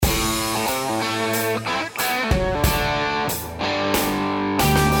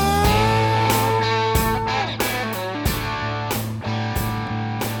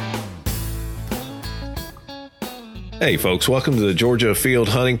Hey folks, welcome to the Georgia Field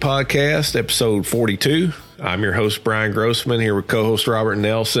Hunting Podcast, episode 42. I'm your host, Brian Grossman, here with co-host Robert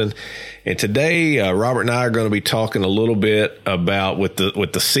Nelson. And today, Robert and I are going to be talking a little bit about with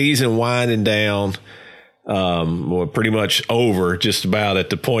the season winding down, pretty much over, just about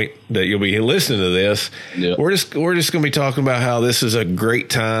at the point that you'll be listening to this. Yep. We're just going to be talking about how this is a great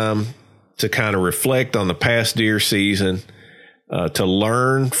time to kind of reflect on the past deer season, to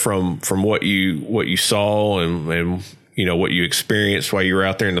learn from what you saw and you know what you experienced while you were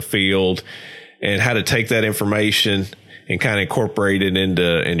out there in the field, and how to take that information and kind of incorporate it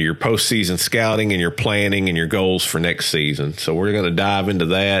into your postseason scouting and your planning and your goals for next season. So we're going to dive into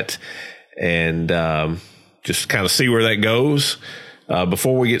that and just kind of see where that goes.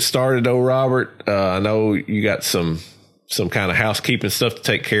 Before we get started, though, Robert, I know you got some kind of housekeeping stuff to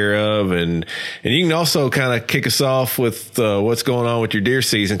take care of, and you can also kind of kick us off with what's going on with your deer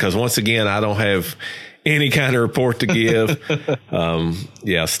season, because once again, I don't have any kind of report to give.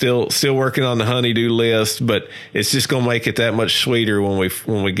 Still working on the honeydew list, but it's just going to make it that much sweeter when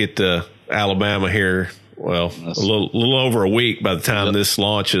we get to Alabama here. Well, a little over a week by the time this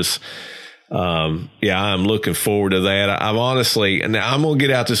launches. I'm looking forward to that. I'm honestly, and I'm going to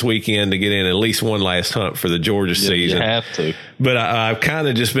get out this weekend to get in at least one last hunt for the Georgia season. You have to. But I've kind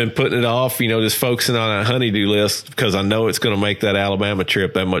of just been putting it off, just focusing on a honeydew list, because I know it's going to make that Alabama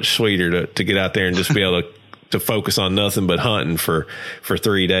trip that much sweeter to get out there and just be able to focus on nothing but hunting for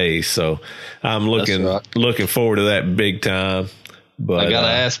 3 days. So I'm looking forward to that big time. But I got to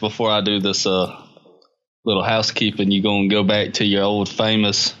ask before I do this, little housekeeping, you gonna go back to your old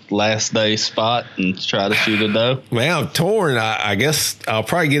famous last day spot and try to shoot a doe? Man, I'm torn. I guess I'll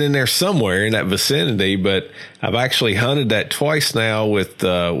probably get in there somewhere in that vicinity, but I've actually hunted that twice now with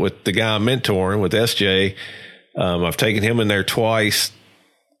the guy I'm mentoring, with SJ. I've taken him in there twice.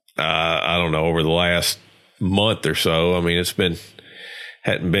 I don't know, over the last month or so. I mean,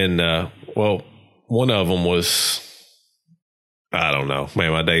 hadn't been one of them was, I don't know,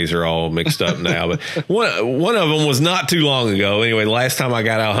 man, my days are all mixed up now, but one of them was not too long ago. Anyway, the last time I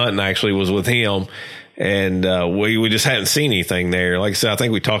got out hunting actually was with him, and we just hadn't seen anything there. Like I said, I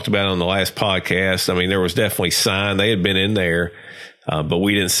think we talked about it on the last podcast. I mean, there was definitely sign. They had been in there, but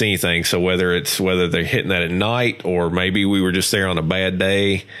we didn't see anything. So whether they're hitting that at night, or maybe we were just there on a bad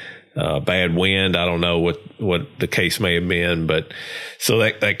day, bad wind, I don't know what the case may have been, but so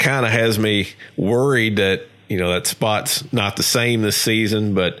that kind of has me worried that, that spot's not the same this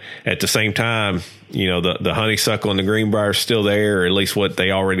season, but at the same time, the honeysuckle and the greenbrier is still there, or at least what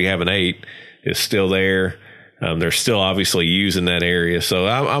they already haven't ate is still there. They're still obviously using that area. So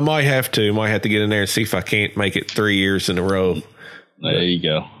I might have to get in there and see if I can't make it 3 years in a row. There you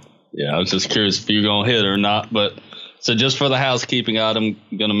go. Yeah, I was just curious if you're going to hit or not. But so just for the housekeeping item,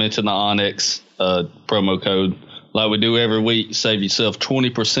 I'm going to mention the Onyx promo code. Like we do every week, save yourself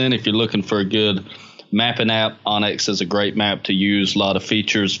 20% if you're looking for a good mapping app. Onyx is a great map to use. A lot of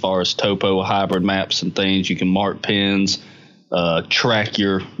features as far as topo, hybrid maps and things. You can mark pins, track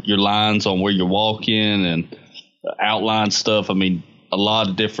your lines on where you're walking, and outline stuff. I mean, a lot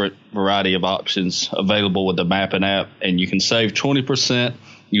of different variety of options available with the mapping app, and you can save 20%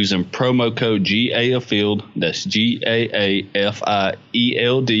 using promo code GAAFIELD. That's GAAFIELD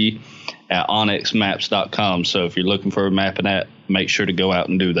at onyxmaps.com. So if you're looking for a mapping app, make sure to go out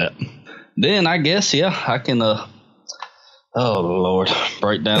and do that. Then I guess, I can, break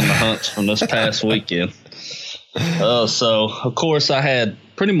down the hunts from this past weekend. So, of course, I had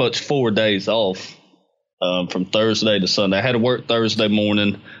pretty much 4 days off from Thursday to Sunday. I had to work Thursday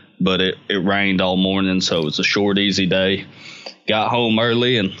morning, but it rained all morning, so it was a short, easy day. Got home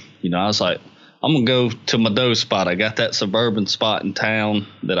early, and, I was like, I'm going to go to my doe spot. I got that suburban spot in town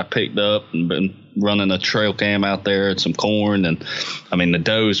that I picked up and been running a trail cam out there and some corn. And, I mean, the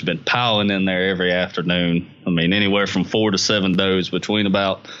does been piling in there every afternoon. I mean, anywhere from 4 to 7 does between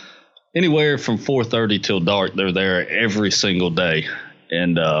about anywhere from 4:30 till dark. They're there every single day.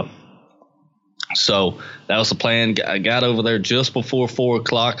 And so that was the plan. I got over there just before 4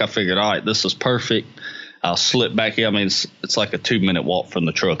 o'clock. I figured, all right, this is perfect. I'll slip back in. I mean, it's like a 2-minute walk from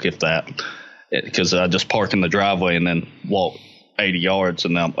the truck, if that. Because I just park in the driveway and then walk 80 yards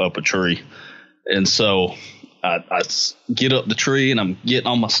and I'm up a tree. And so I get up the tree and I'm getting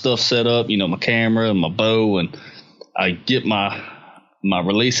all my stuff set up, my camera and my bow, and I get my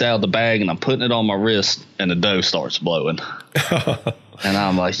release out of the bag and I'm putting it on my wrist, and the doe starts blowing. And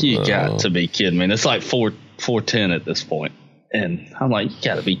I'm like, you got to be kidding me. And it's like 4:10 at this point. And I'm like, you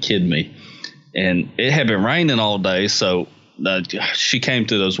got to be kidding me. And it had been raining all day, so she came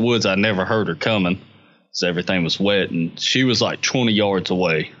through those woods. I never heard her coming, so everything was wet, and she was like 20 yards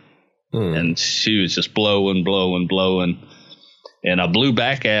away. and she was just blowing. And I blew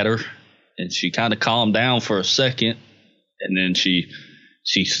back at her, and she kind of calmed down for a second, and then she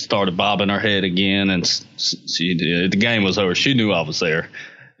started bobbing her head again, and the game was over. She knew I was there,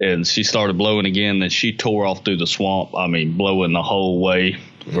 and she started blowing again, and she tore off through the swamp. I mean, blowing the whole way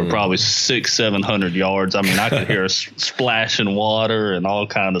for probably 600-700 yards. I mean, I could hear her splashing water and all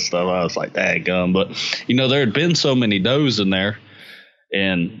kind of stuff. I was like, daggum. But, there had been so many does in there,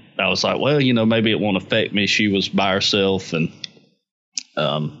 and I was like, well, maybe it won't affect me. She was by herself, and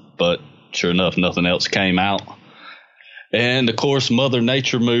but sure enough, nothing else came out. And, of course, Mother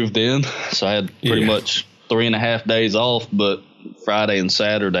Nature moved in, so I had pretty much 3.5 days off. But Friday and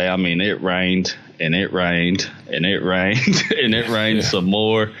Saturday, I mean, it rained, and it rained, and it rained, and it rained some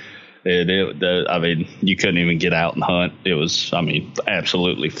more. I mean, you couldn't even get out and hunt. It was,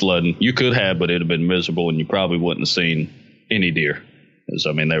 absolutely flooding. You could have, but it would have been miserable, and you probably wouldn't have seen any deer. Because,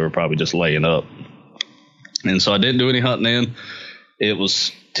 they were probably just laying up. And so I didn't do any hunting then.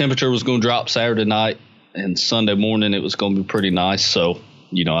 Temperature was going to drop Saturday night. And Sunday morning, it was going to be pretty nice. So,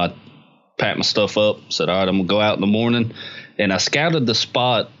 I packed my stuff up, said, all right, I'm going to go out in the morning. And I scouted the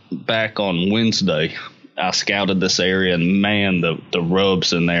spot back on Wednesday. I scouted this area, and, man, the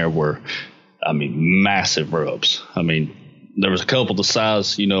rubs in there were, massive rubs. There was a couple the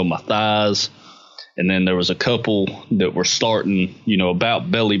size, my thighs. And then there was a couple that were starting,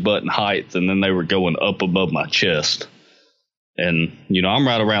 about belly button height. And then they were going up above my chest. And, I'm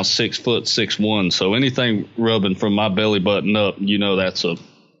right around 6 foot, 6'1". So anything rubbing from my belly button up, that's a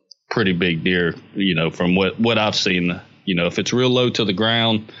pretty big deer, from what I've seen. If it's real low to the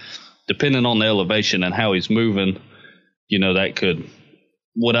ground, depending on the elevation and how he's moving, that could,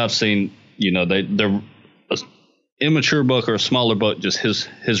 what I've seen, they're immature buck or a smaller buck, just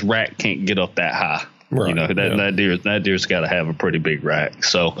his rack can't get up that high. Right. That deer's got to have a pretty big rack.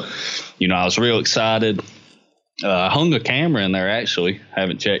 So, I was real excited. I hung a camera in there, actually.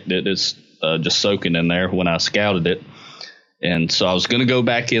 Haven't checked it. It's just soaking in there when I scouted it. And so I was going to go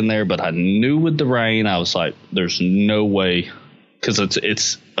back in there, but I knew with the rain, I was like, there's no way. Because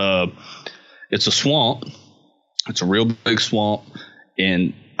it's a swamp. It's a real big swamp.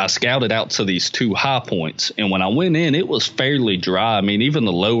 And I scouted out to these 2 high points. And when I went in, it was fairly dry. Even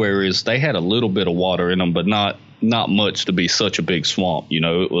the low areas, they had a little bit of water in them, but not much to be such a big swamp.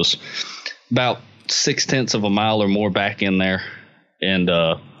 It was about 0.6 of a mile or more back in there, and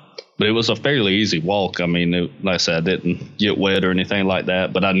but it was a fairly easy walk. Like I said, I didn't get wet or anything like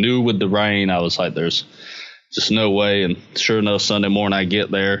that, but I knew with the rain, I was like, there's just no way. And sure enough, Sunday morning I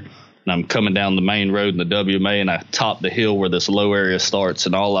get there, and I'm coming down the main road in the WMA, and I top the hill where this low area starts,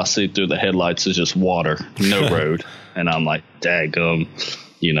 and all I see through the headlights is just water, no road. And I'm like, daggum,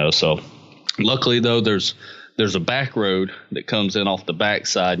 so luckily though, there's a back road that comes in off the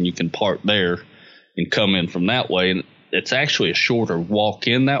backside, and you can park there and come in from that way. And it's actually a shorter walk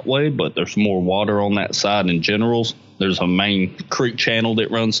in that way, but there's more water on that side in general. There's a main creek channel that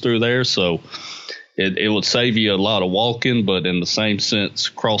runs through there. So it would save you a lot of walking, but in the same sense,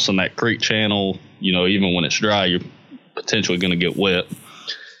 crossing that creek channel, even when it's dry, you're potentially going to get wet.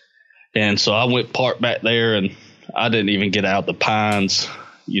 And so I went parked back there, and I didn't even get out the pines,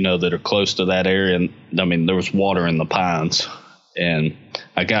 that are close to that area. And there was water in the pines, and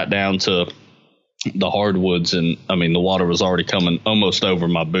I got down to the hardwoods, and the water was already coming almost over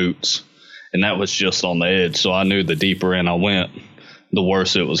my boots, and that was just on the edge. So I knew the deeper in I went, the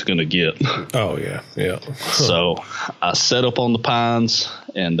worse it was going to get. Oh yeah. So I set up on the pines,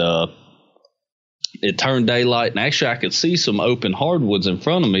 and it turned daylight, and actually I could see some open hardwoods in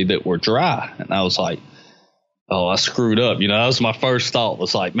front of me that were dry, and I was like, oh, I screwed up. That was my first thought,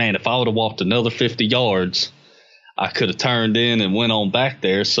 was like, man, if I would have walked another 50 yards, I could have turned in and went on back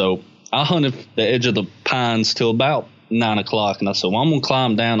there. So I hunted the edge of the pines till about 9 o'clock, and I said, well, I'm going to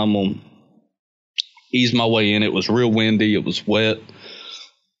climb down. I'm going to ease my way in. It was real windy. It was wet.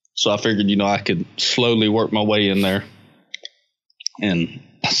 So I figured, I could slowly work my way in there and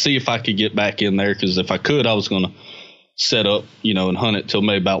see if I could get back in there, because if I could, I was going to set up, and hunt it till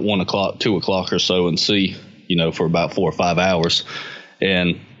maybe about 1 o'clock, 2 o'clock or so, and see, for about 4 or 5 hours.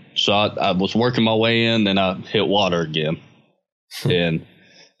 And so I was working my way in, then I hit water again. And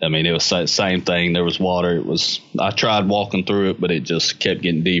it was the same thing. There was water. I tried walking through it, but it just kept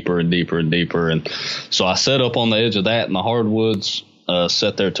getting deeper and deeper and deeper. And so I set up on the edge of that in the hardwoods,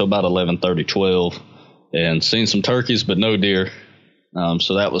 sat there till about 11:30, 12, and seen some turkeys, but no deer.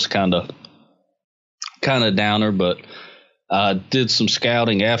 So that was kind of downer, but I did some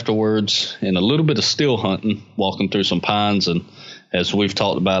scouting afterwards and a little bit of still hunting, walking through some pines. And as we've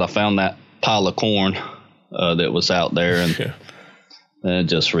talked about, I found that pile of corn that was out there. And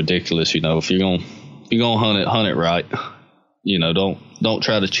just ridiculous. If you're gonna hunt it right. Don't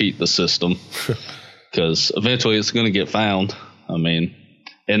try to cheat the system, because eventually it's going to get found. I mean,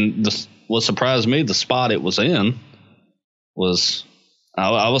 and what surprised me, the spot it was in was,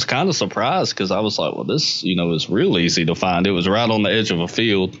 I was kind of surprised, because I was like, well, this, is real easy to find. It was right on the edge of a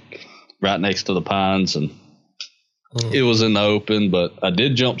field, right next to the pines, and it was in the open. But I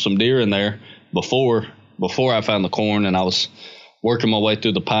did jump some deer in there before I found the corn, and I was working my way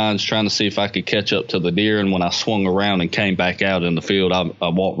through the pines trying to see if I could catch up to the deer. And when I swung around and came back out in the field, I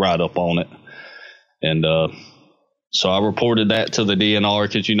walked right up on it. And so I reported that to the DNR,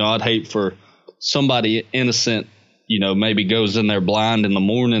 because, I'd hate for somebody innocent, maybe goes in there blind in the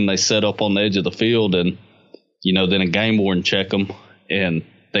morning, they set up on the edge of the field, and, then a game warden check them and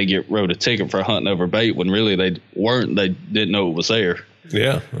they get wrote a ticket for hunting over bait when really they weren't. They didn't know it was there.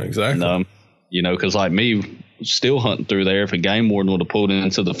 Yeah, exactly. And, because like me, still hunting through there, if a game warden would have pulled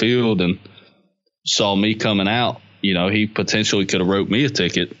into the field and saw me coming out, he potentially could have wrote me a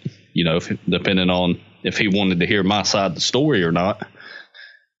ticket, depending on if he wanted to hear my side of the story or not,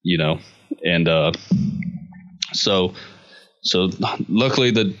 and so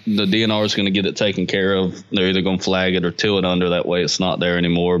luckily the DNR is going to get it taken care of. They're either going to flag it or till it under, that way it's not there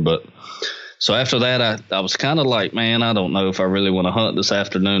anymore. But so after that, I was kind of like, man, I don't know if I really want to hunt this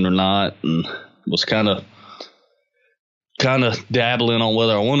afternoon or not, and was kind of dabbling on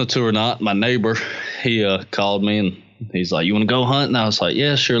whether I wanted to or not. My neighbor, he called me and he's like, you want to go hunt? And I was like,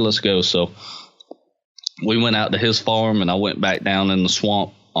 yeah, sure, let's go. So we went out to his farm, and I went back down in the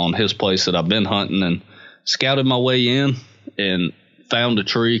swamp on his place that I've been hunting, and scouted my way in and found a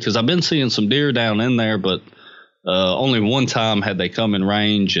tree, because I've been seeing some deer down in there, but only one time had they come in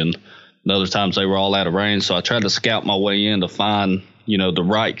range, and the other times they were all out of range. So I tried to scout my way in to find, the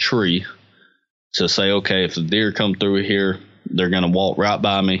right tree to say, okay, if the deer come through here, they're going to walk right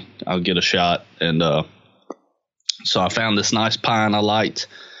by me, I'll get a shot. And so I found this nice pine I liked,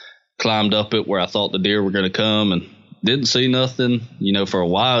 climbed up it where I thought the deer were going to come, and didn't see nothing. For a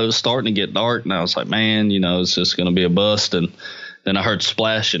while it was starting to get dark, and I was like, man, it's just going to be a bust. And then I heard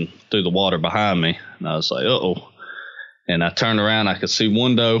splashing through the water behind me, and I was like, uh-oh. And I turned around, I could see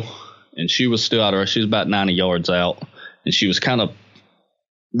one doe, and she was still out there. She was about 90 yards out, and she was kind of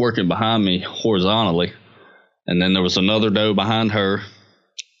working behind me horizontally. And then there was another doe behind her.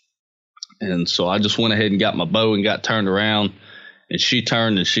 And so I just went ahead and got my bow and got turned around, and she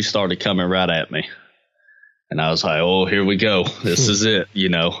turned and she started coming right at me. And I was like, oh, here we go. This is it,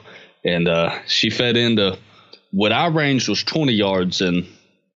 And she fed into what I ranged was 20 yards. And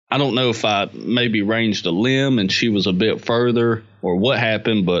I don't know if I maybe ranged a limb and she was a bit further or what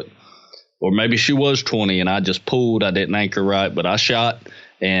happened, or maybe she was 20 and I just pulled. I didn't anchor right, but I shot.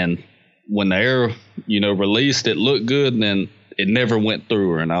 And when the arrow, released, it looked good, and then it never went through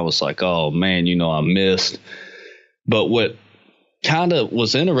her. And I was like, oh, man, I missed. But what kind of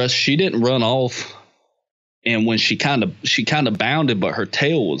was interesting, she didn't run off. And when she kind of bounded, but her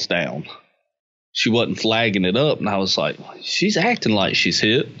tail was down. She wasn't flagging it up. And I was like, she's acting like she's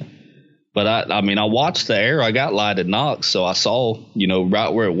hit. But I watched the arrow. I got lighted knocks, so I saw, right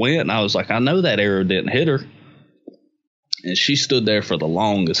where it went. And I was like, I know that arrow didn't hit her. And she stood there for the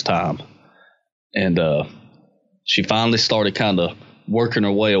longest time. And she finally started kind of working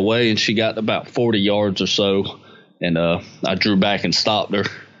her way away, and she got about 40 yards or so. And I drew back and stopped her.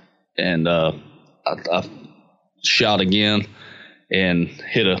 And I shot again and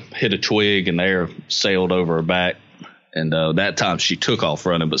hit a twig, and the arrow sailed over her back. And that time she took off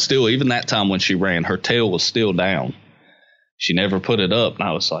running. But still, even that time when she ran, her tail was still down. She never put it up. And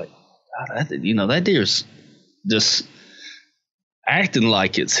I was like, God, that deer's just acting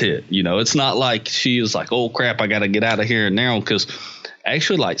like it's hit. It's not like she is like, oh, crap, I got to get out of here and now. Because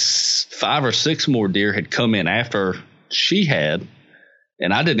actually like 5 or 6 more deer had come in after she had.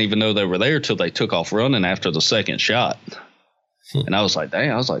 And I didn't even know they were there till they took off running after the second shot. And I was like, dang,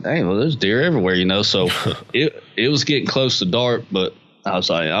 well, there's deer everywhere, So it was getting close to dark, but I was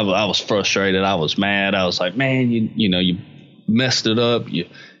like, I was frustrated. I was mad. I was like, man, you messed it up. You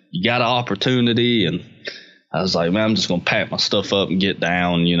got an opportunity. And I was like, man, I'm just going to pack my stuff up and get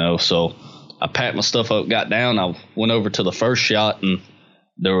down, So I packed my stuff up, got down. I went over to the first shot, and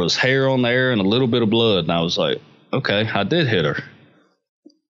there was hair on there and a little bit of blood. And I was like, okay, I did hit her.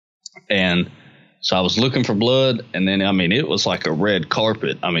 And so I was looking for blood, and then, it was like a red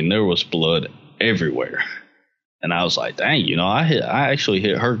carpet. There was blood everywhere. And I was like, dang, I actually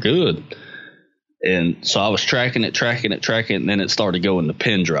hit her good. And so I was tracking it, and then it started going to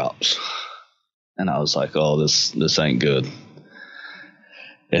pin drops. And I was like, oh, this ain't good.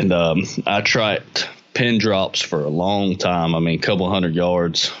 And I tracked pin drops for a long time. I mean, a couple 100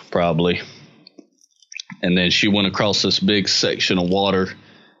 yards probably. And then she went across this big section of water.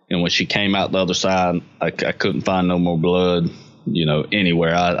 And when she came out the other side, I couldn't find no more blood,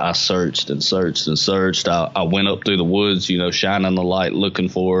 anywhere. I searched and searched and searched. I went up through the woods, shining the light, looking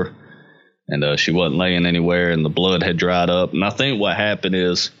for her. And she wasn't laying anywhere, and the blood had dried up. And I think what happened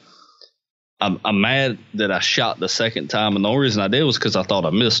is I'm mad that I shot the second time. And the only reason I did was because I thought I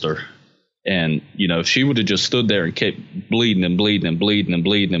missed her. And, if she would have just stood there and kept bleeding and bleeding and bleeding and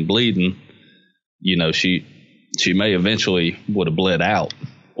bleeding and bleeding, she may eventually would have bled out,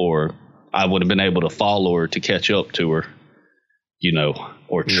 or I would have been able to follow her to catch up to her,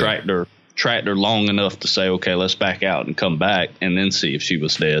 or tracked her long enough to say, okay, let's back out and come back and then see if she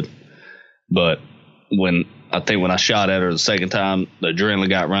was dead. But when I shot at her the second time, the adrenaline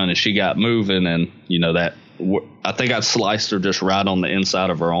got running, she got moving, and I think I sliced her just right on the inside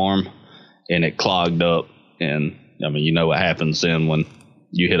of her arm, and it clogged up. And I mean, what happens then when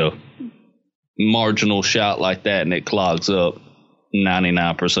you hit a marginal shot like that and it clogs up.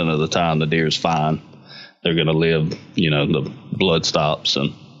 99% of the time the deer's fine. They're going to live, the blood stops.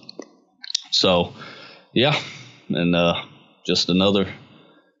 And so, yeah. And just another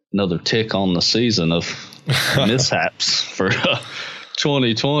tick on the season of mishaps for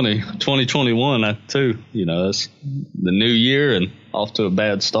 2020, 2021 too. It's the new year and off to a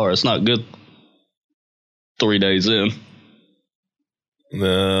bad start. It's not good 3 days in.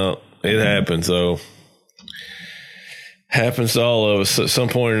 No, it happens though. Happens to all of us at some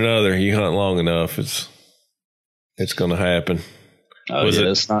point or another. You hunt long enough, it's going to happen. Oh,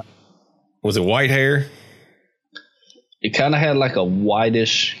 it's not. Was it white hair? It kind of had like a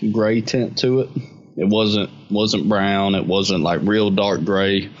whitish gray tint to it. It wasn't brown. It wasn't like real dark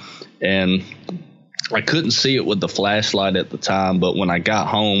gray, and I couldn't see it with the flashlight at the time. But when I got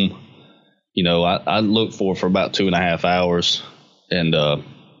home, I looked for it for about 2.5 hours, and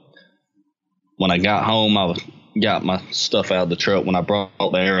when I got home, I got my stuff out of the truck. When I brought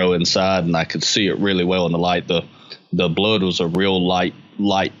the arrow inside, and I could see it really well in the light, the blood was a real light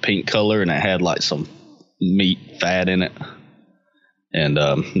pink color, and it had like some meat fat in it. And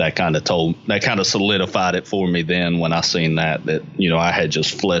that kind of solidified it for me then when I seen that I had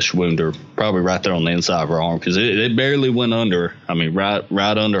just flesh wound her probably right there on the inside of her arm, because it barely went under. I mean,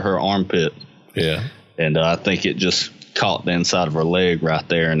 right under her armpit. Yeah. And I think it just caught the inside of her leg right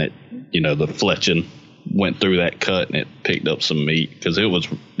there, and it, the fletching went through that cut and it picked up some meat, because it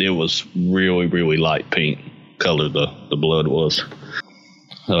was really, really light pink color the blood was.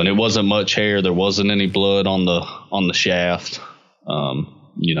 And it wasn't much hair. There wasn't any blood on the shaft.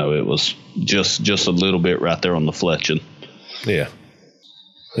 It was just a little bit right there on the fletching. Yeah.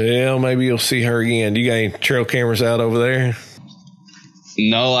 Well, maybe you'll see her again. Do you got any trail cameras out over there?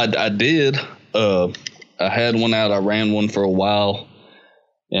 No, I did. I had one out. I ran one for a while,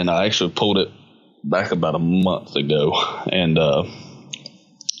 and I actually pulled it back about a month ago. And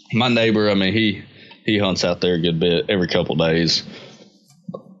my neighbor, I mean, he hunts out there a good bit every couple days.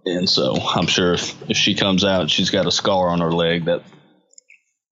 And so I'm sure if she comes out and she's got a scar on her leg, that's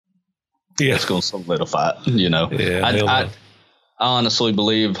going to solidify it, Yeah, I honestly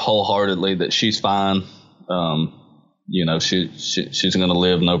believe wholeheartedly that she's fine. She's going to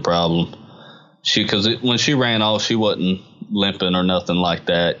live no problem. Because when she ran off, she wasn't limping or nothing like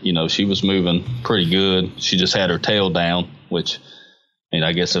that. She was moving pretty good. She just had her tail down, which,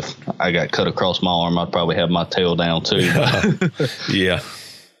 I guess if I got cut across my arm, I'd probably have my tail down too. Yeah.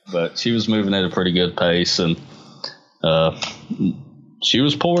 But she was moving at a pretty good pace, and she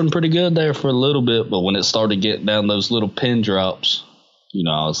was pouring pretty good there for a little bit. But when it started getting down those little pin drops,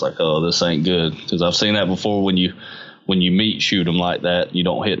 I was like, oh, this ain't good. Because I've seen that before when you meat shoot them like that, you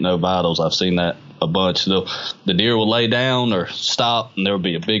don't hit no vitals. I've seen that a bunch. The deer will lay down or stop, and there will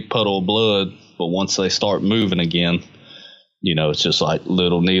be a big puddle of blood. But once they start moving again, it's just like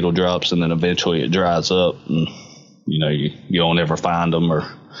little needle drops, and then eventually it dries up, and you don't ever find them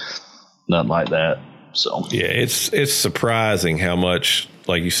or nothing like that. So yeah, it's surprising how much,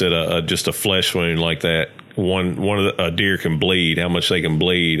 like you said, just a flesh wound like that, a deer can bleed, how much they can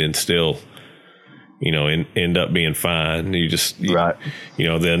bleed and still, end up being fine. Right.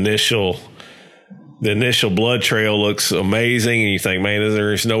 The initial blood trail looks amazing, and you think, man,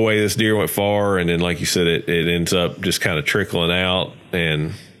 there's no way this deer went far. And then, like you said, it ends up just kind of trickling out,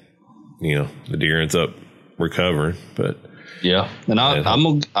 and the deer ends up recovering. But yeah, and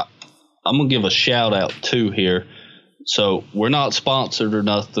I'm gonna give a shout out too here. So we're not sponsored or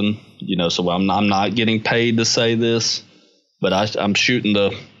nothing, so I'm not getting paid to say this, but I'm shooting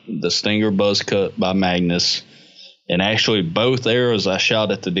the Stinger Buzz Cut by Magnus, and actually both arrows I shot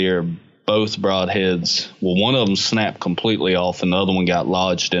at the deer both broadheads. Well, one of them snapped completely off, and the other one got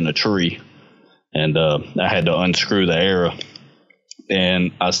lodged in a tree. And I had to unscrew the arrow.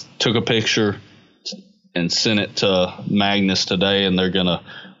 And I took a picture and sent it to Magnus today, and they're going to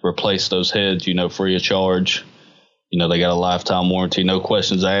replace those heads, free of charge. They got a lifetime warranty, no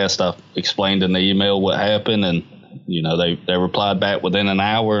questions asked. I explained in the email what happened, and, they replied back within an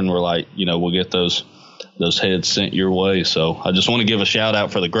hour and were like, we'll get those heads sent your way. So I just want to give a shout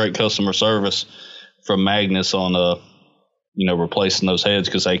out for the great customer service from Magnus on, replacing those heads,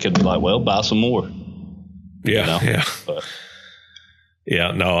 because they could be like, well, buy some more. Yeah. Yeah. But,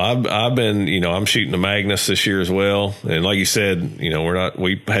 yeah, no, I've been, I'm shooting the Magnus this year as well. And like you said,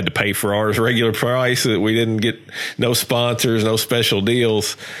 we had to pay for ours regular price. We didn't get no sponsors, no special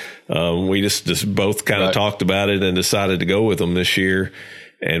deals. We just both kind of talked about it and decided to go with them this year.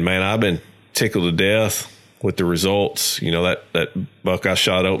 And man, I've been tickled to death with the results. That buck I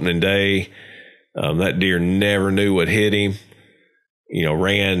shot opening day, that deer never knew what hit him,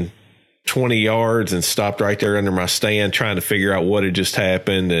 ran 20 yards and stopped right there under my stand trying to figure out what had just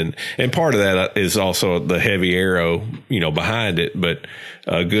happened. And part of that is also the heavy arrow, behind it, but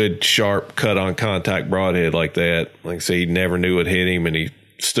a good sharp cut on contact broadhead like that. Like I say, he never knew what hit him, and he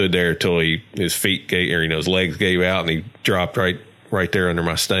stood there till his feet gave, or, his legs gave out, and he dropped right there under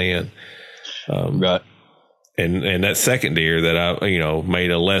my stand. Right. And that second deer that I, made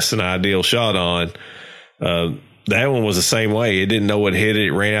a less than ideal shot on, that one was the same way. It didn't know what hit it.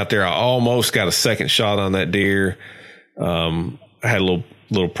 It ran out there. I almost got a second shot on that deer. I had a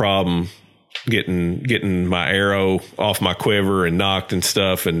little problem getting my arrow off my quiver and knocked and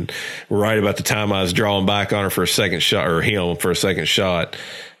stuff. And right about the time I was drawing back on her for a second shot, or him for a second shot,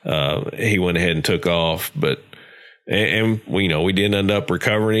 he went ahead and took off. But and we didn't end up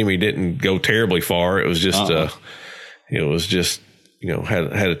recovering him. He didn't go terribly far. It was just had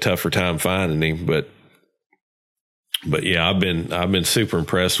a tougher time finding him. But yeah, I've been super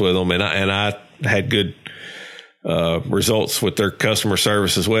impressed with them, and I had good results with their customer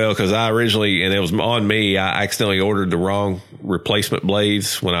service as well, because I originally, and it was on me, I accidentally ordered the wrong replacement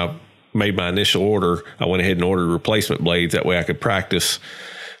blades when I made my initial order. I went ahead and ordered replacement blades, that way I could practice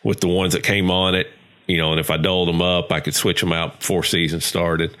with the ones that came on it, and if I dulled them up, I could switch them out before season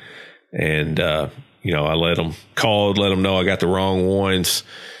started. And I let them know I got the wrong ones.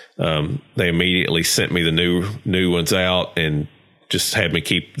 They immediately sent me the new ones out and just had me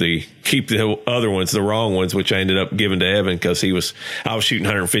keep the other ones, the wrong ones, which I ended up giving to Evan, because I was shooting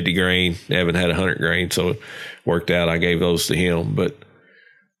 150 grain. Evan had 100 grain. So it worked out. I gave those to him. But,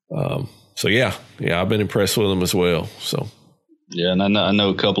 so yeah, I've been impressed with them as well. So, yeah. And I know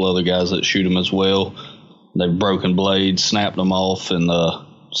a couple other guys that shoot them as well. They've broken blades, snapped them off, and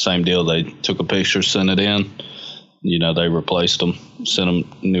same deal. They took a picture, sent it in. They replaced them, sent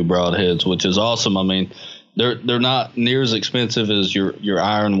them new broadheads, which is awesome. I mean, they're not near as expensive as your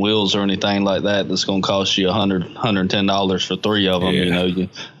iron wheels or anything like that. That's going to cost you $110 for 3 of them. Yeah. I think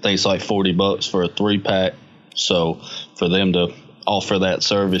it's like $40 for a 3-pack. So for them to offer that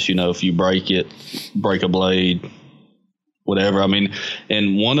service, if you break a blade, whatever. I mean,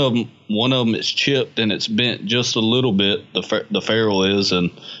 and one of them is chipped and it's bent just a little bit. The ferrule is,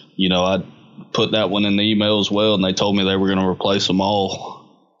 and I put that one in the email as well, and they told me they were going to replace them all.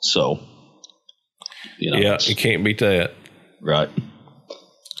 So, yeah, you can't beat that, right?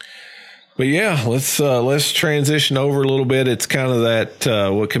 But yeah, let's transition over a little bit. It's kind of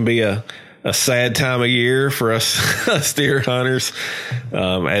that what can be a sad time of year for us deer hunters.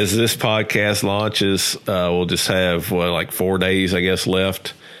 As this podcast launches, we'll just have like 4 days, I guess,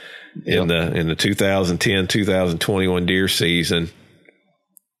 left in the 2010-2021 deer season.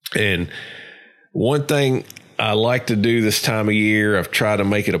 And one thing I like to do this time of year, I've tried to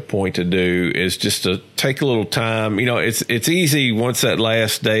make it a point to do, is just to take a little time. It's easy once that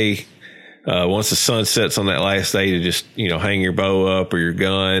last day, once the sun sets on that last day, to just, hang your bow up or your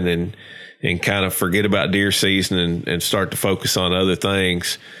gun and kind of forget about deer season and start to focus on other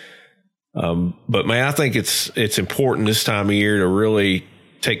things. But man, I think it's important this time of year to really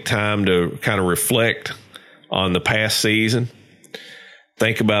take time to kind of reflect on the past season.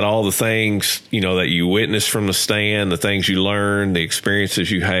 Think about all the things, that you witnessed from the stand, the things you learned, the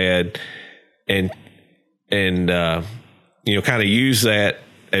experiences you had, and kind of use that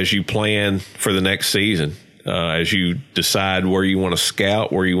as you plan for the next season, as you decide where you want to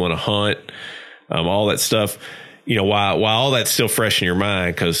scout, where you want to hunt, all that stuff, while all that's still fresh in your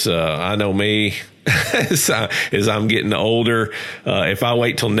mind. Cause, I know me, as I'm getting older, if I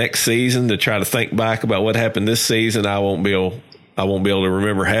wait till next season to try to think back about what happened this season, I won't be able to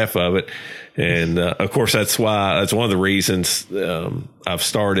remember half of it. And, of course, that's one of the reasons, I've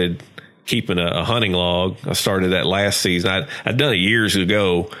started keeping a hunting log. I started that last season. I'd done it years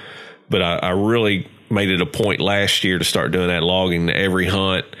ago, but I really made it a point last year to start doing that logging every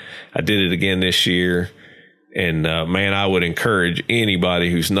hunt. I did it again this year. And, man, I would encourage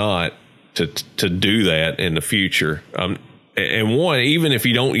anybody who's not to do that in the future. And one, even if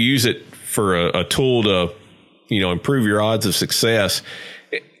you don't use it for a tool to, improve your odds of success,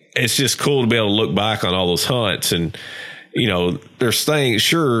 it's just cool to be able to look back on all those hunts. And, there's things,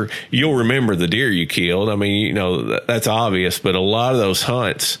 sure, you'll remember the deer you killed. I mean, that's obvious, but a lot of those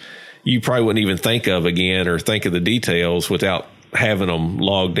hunts you probably wouldn't even think of again or think of the details without having them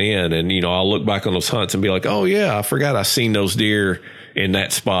logged in. And, I'll look back on those hunts and be like, oh yeah, I forgot I seen those deer in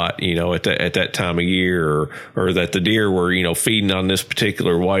that spot, at that time of year, or that the deer were, feeding on this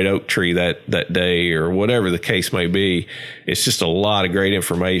particular white oak tree that day, or whatever the case may be. It's just a lot of great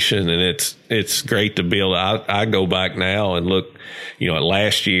information, and it's great to be able to, I go back now and look, at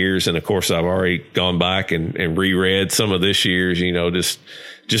last year's. And of course I've already gone back and reread some of this year's,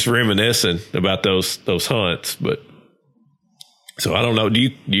 just reminiscing about those hunts. But so I don't know. Do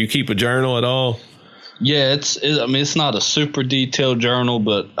you keep a journal at all? Yeah, it's not a super detailed journal,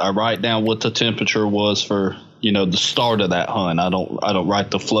 but I write down what the temperature was for, the start of that hunt. I don't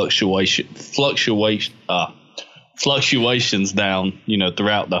write the fluctuations down,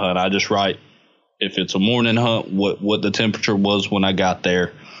 throughout the hunt. I just write, if it's a morning hunt, what the temperature was when I got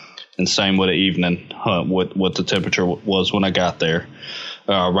there, and same with an evening hunt, what the temperature was when I got there.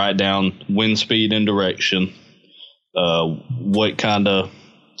 Write down wind speed and direction, what kind of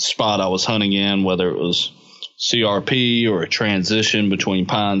spot I was hunting in, whether it was CRP or a transition between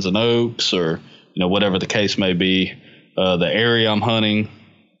pines and oaks, or whatever the case may be, the area I'm hunting,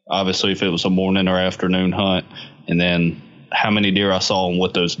 obviously if it was a morning or afternoon hunt, and then how many deer I saw and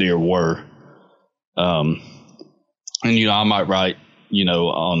what those deer were. And I might write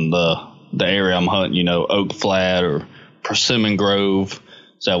on the area I'm hunting, Oak Flat or Persimmon Grove,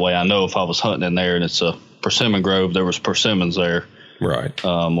 so that way I know if I was hunting in there and it's a Persimmon Grove, there was persimmons there. Right.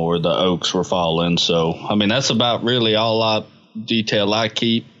 Or the oaks were falling. So, that's about really all detail I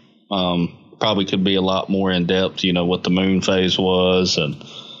keep. Probably could be a lot more in depth, what the moon phase was, and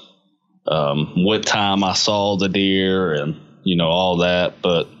what time I saw the deer, and, all that.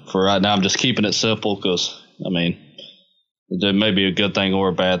 But for right now, I'm just keeping it simple because, it may be a good thing or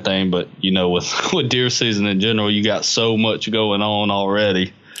a bad thing, but, with deer season in general, you got so much going on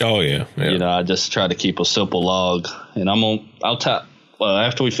already. Oh, yeah. I just try to keep a simple log, and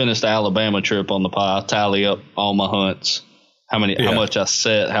after we finish the Alabama trip on the pod, I'll tally up all my hunts, how much I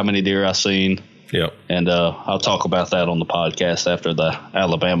set, how many deer I seen. Yep. And I'll talk about that on the podcast after the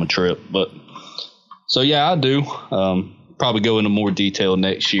Alabama trip. But so yeah, I do probably go into more detail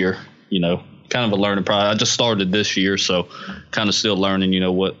next year. Kind of a learning process. I just started this year, so kind of still learning.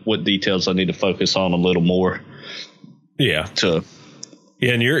 What details I need to focus on a little more. Yeah.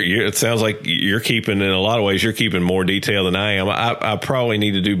 Yeah, and it sounds like you're keeping, in a lot of ways, you're keeping more detail than I am. I probably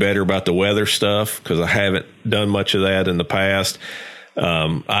need to do better about the weather stuff because I haven't done much of that in the past.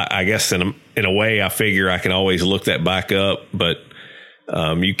 I guess in a way, I figure I can always look that back up, but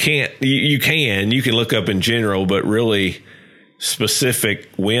you can't. You can look up in general, but really specific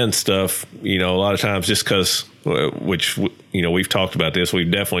wind stuff, a lot of times just because, which, we've talked about this,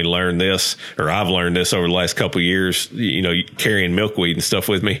 we've definitely learned this, or I've learned this over the last couple of years, carrying milkweed and stuff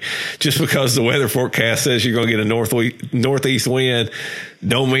with me, just because the weather forecast says you're going to get a northeast wind,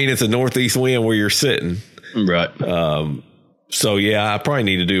 don't mean it's a northeast wind where you're sitting. Right. So yeah, I probably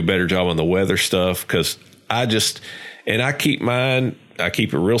need to do a better job on the weather stuff because I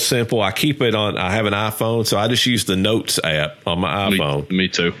keep it real simple. I have an iPhone, so I just use the Notes app on my iPhone. Me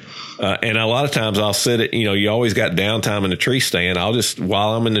too. And a lot of times I'll set it, you always got downtime in the tree stand.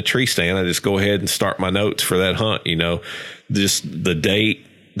 While I'm in the tree stand, I just go ahead and start my notes for that hunt, just the date,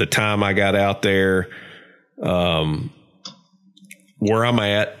 the time I got out there, where I'm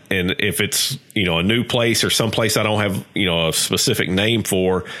at. And if it's, a new place or someplace I don't have, a specific name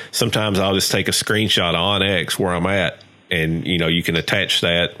for, sometimes I'll just take a screenshot on X where I'm at. And, you can attach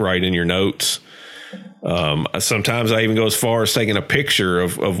that right in your notes. Sometimes I even go as far as taking a picture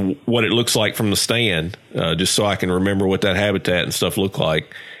of what it looks like from the stand, just so I can remember what that habitat and stuff look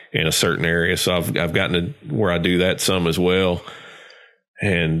like in a certain area. So I've gotten to where I do that some as well.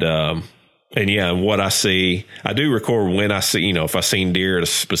 And yeah, and what I see, I do record when I see, if I seen deer at a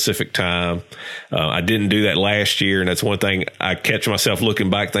specific time. I didn't do that last year. And that's one thing I catch myself looking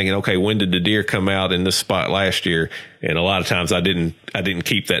back thinking, okay, when did the deer come out in this spot last year? And a lot of times I didn't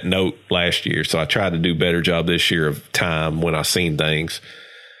keep that note last year. So I tried to do a better job this year of time when I seen things.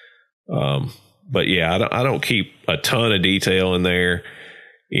 But yeah, I don't keep a ton of detail in there.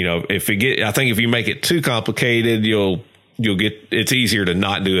 I think if you make it too complicated, you'll get, it's easier to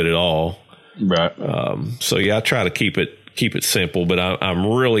not do it at all. Right. So yeah, I try to keep it simple, but I'm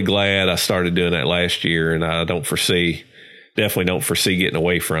really glad I started doing that last year, and I definitely don't foresee getting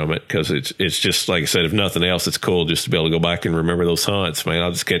away from it, because it's just, like I said, if nothing else, it's cool just to be able to go back and remember those hunts, man.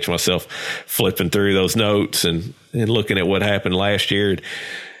 I'll just catch myself flipping through those notes and looking at what happened last year.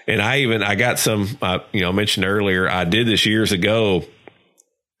 And I got some, I mentioned earlier, I did this years ago,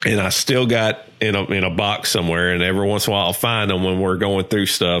 and I still got in a box somewhere, and every once in a while I'll find them when we're going through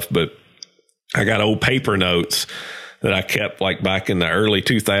stuff. But I got old paper notes that I kept like back in the early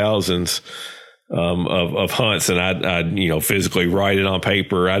 2000s of hunts, and I'd physically write it on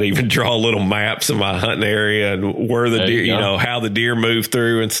paper. I'd even draw little maps of my hunting area and where the deer, how the deer move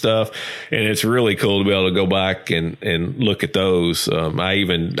through and stuff. And it's really cool to be able to go back and look at those.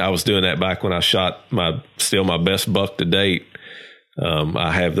 I was doing that back when I shot my best buck to date.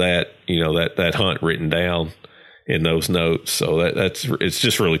 I have that hunt written down in those notes. So it's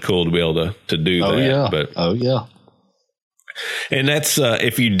just really cool to be able to do that. Yeah. But, yeah. And that's,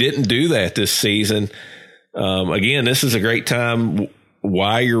 if you didn't do that this season, again, this is a great time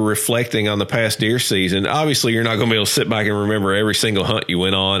while you're reflecting on the past deer season. Obviously, you're not going to be able to sit back and remember every single hunt you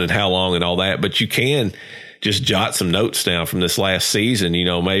went on and how long and all that, but you can just jot some notes down from this last season,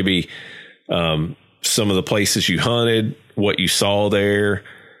 maybe, some of the places you hunted, what you saw there,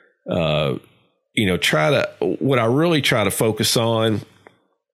 what I really try to focus on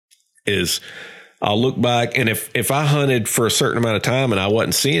is I'll look back, and if I hunted for a certain amount of time and I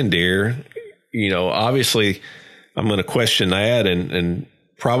wasn't seeing deer, obviously I'm going to question that and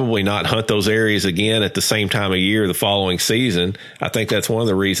probably not hunt those areas again at the same time of year the following season. I think that's one of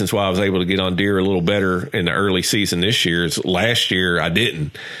the reasons why I was able to get on deer a little better in the early season this year. Last year I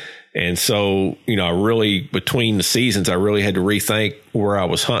didn't. And so, between the seasons, I really had to rethink where I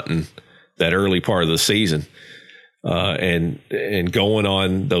was hunting that early part of the season, and going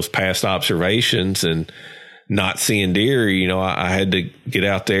on those past observations and not seeing deer. I had to get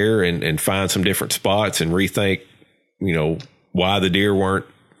out there and find some different spots and rethink, why the deer weren't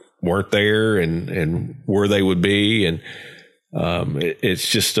there and where they would be. And, it's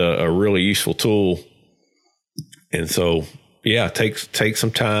just a really useful tool. And so, yeah, take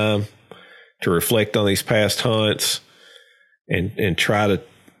some time to reflect on these past hunts and try to,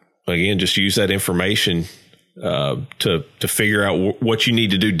 again, just use that information to figure out what you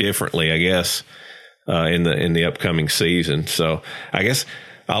need to do differently, I guess, in the upcoming season. So I guess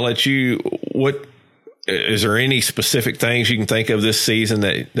I'll let you, is there any specific things you can think of this season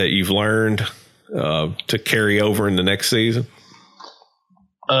that you've learned to carry over in the next season?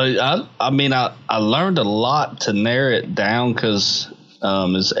 I learned a lot to narrow it down because,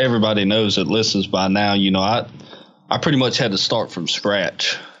 as everybody knows that listens by now, I pretty much had to start from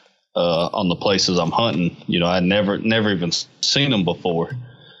scratch on the places I'm hunting. I never even seen them before,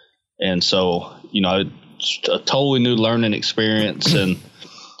 and so it's a totally new learning experience. And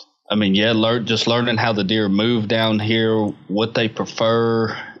just learning how the deer move down here, what they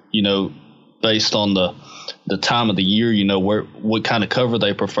prefer, based on the time of the year, what kind of cover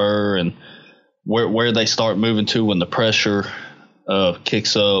they prefer and where they start moving to when the pressure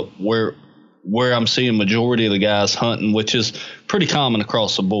kicks up, where I'm seeing majority of the guys hunting, which is pretty common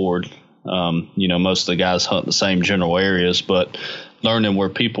across the board. Most of the guys hunt the same general areas, but learning where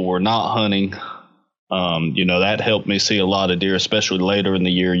people were not hunting, that helped me see a lot of deer, especially later in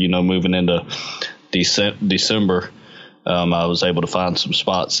the year, moving into December. I was able to find some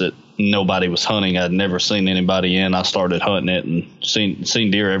spots that nobody was hunting. I'd never seen anybody in. I started hunting it and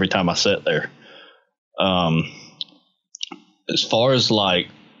seen deer every time I sat there. As far as like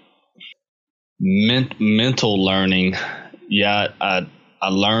mental learning, I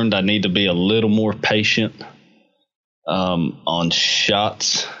learned I need to be a little more patient on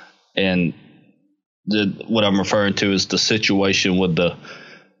shots, and what I'm referring to is the situation with the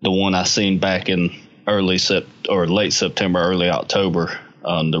one I seen back in late September, early October,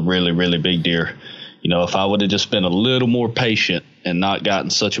 the really, really big deer. If I would have just been a little more patient and not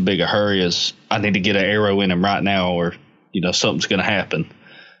gotten such a big a hurry as I need to get an arrow in him right now, or, something's going to happen.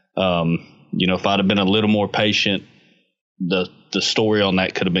 If I'd have been a little more patient, the story on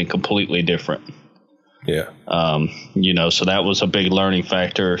that could have been completely different. Yeah. So that was a big learning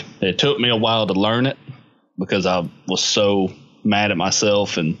factor. It took me a while to learn it because I was so mad at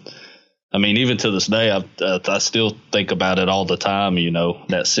myself. And even to this day, I still think about it all the time,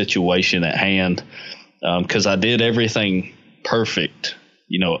 that situation at hand. Because I did everything perfect,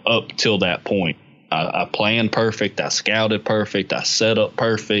 up till that point. I planned perfect. I scouted perfect. I set up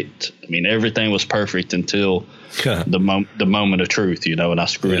perfect. I mean, everything was perfect until the moment of truth, you know, and I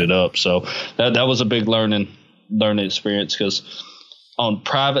screwed it up. So that was a big learning experience, because on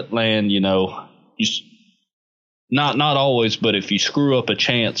private land, you know, not always, but if you screw up a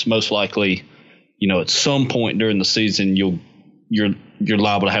chance, most likely, you know, at some point during the season, you're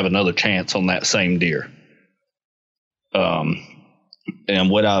liable to have another chance on that same deer. And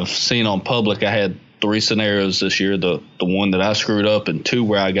what I've seen on public, I had 3 scenarios this year. The one that I screwed up, and 2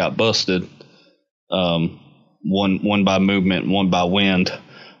 where I got busted. One by movement, one by wind.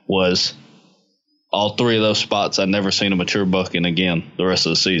 Was all 3 of those spots I never seen a mature buck in again the rest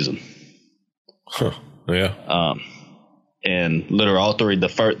of the season. Huh. Yeah. And literally all 3.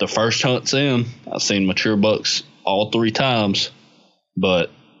 The first hunts in, I've seen mature bucks all 3 times,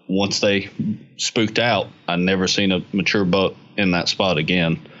 but once they spooked out, I never seen a mature buck in that spot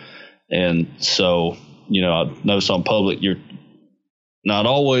again. And so, you know, I noticed on public, you're not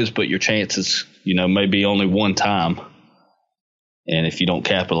always, but your chances, you know, maybe only one time. And if you don't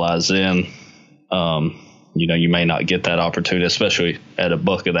capitalize then, you know, you may not get that opportunity, especially at a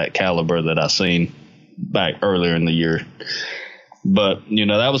buck of that caliber that I seen back earlier in the year. But, you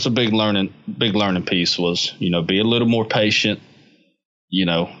know, that was a big learning piece was, you know, be a little more patient, you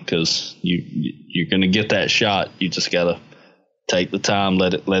know, because you're going to get that shot. You just got to take the time,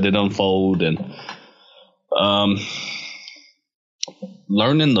 let it unfold. And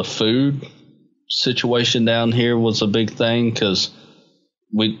learning the food situation down here was a big thing, because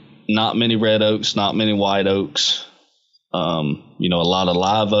not many red oaks, not many white oaks, you know, a lot of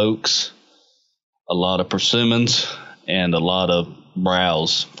live oaks, a lot of persimmons, and a lot of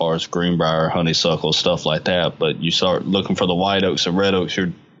browse, as far as greenbrier, honeysuckle, stuff like that. But you start looking for the white oaks and red oaks,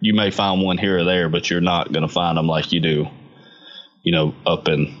 you may find one here or there, but you're not going to find them like you do, you know, up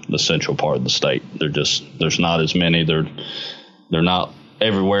in the central part of the state. There's not as many. They're not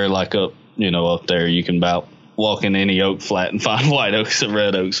everywhere like up there. You can about walk in any oak flat and find white oaks and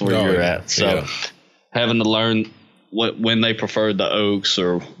red oaks where you're at. So having to learn when they preferred the oaks,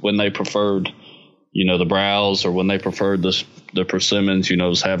 or when they preferred, you know, the browse, or when they preferred the persimmons, you know,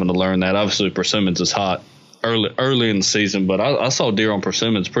 was having to learn that. Obviously, persimmons is hot early in the season, but I saw deer on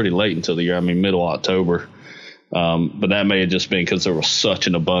persimmons pretty late into the year. I mean, middle October. But that may have just been because there was such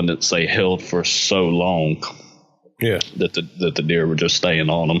an abundance. They held for so long, that the deer were just staying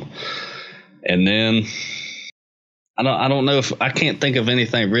on them. And then I don't know if I can't think of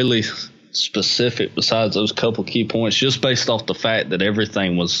anything really specific besides those couple key points, just based off the fact that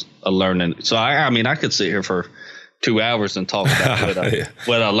everything was a learning. So I mean, I could sit here for 2 hours and talk about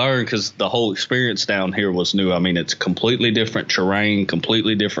what I learned, because the whole experience down here was new. I mean, it's completely different terrain,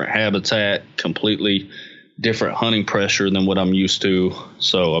 completely different habitat, completely different hunting pressure than what I'm used to.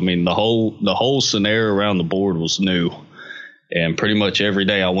 So I mean, the whole scenario around the board was new, and pretty much every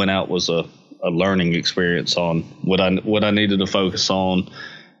day I went out was a learning experience on what I needed to focus on,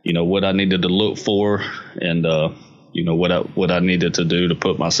 you know, what I needed to look for, and you know, what I needed to do to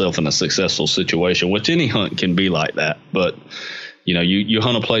put myself in a successful situation, which any hunt can be like that. But you know, you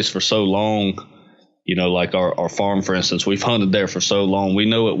hunt a place for so long, you know, like our farm, for instance, we've hunted there for so long, we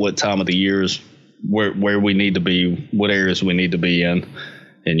know at what time of the year is where we need to be, what areas we need to be in.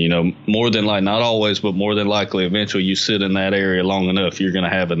 And, you know, more than like, not always, but more than likely, eventually you sit in that area long enough, you're going to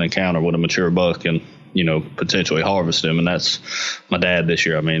have an encounter with a mature buck and, you know, potentially harvest him. And that's my dad this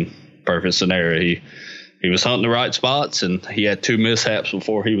year. I mean, perfect scenario. He was hunting the right spots, and he had 2 mishaps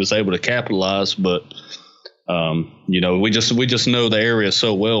before he was able to capitalize. But, you know, we just know the area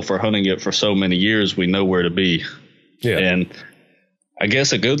so well for hunting it for so many years. We know where to be. Yeah. And I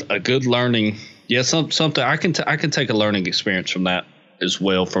guess a good learning. Yeah. Something I can take a learning experience from that as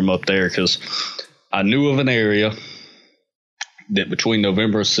well, from up there, because I knew of an area that between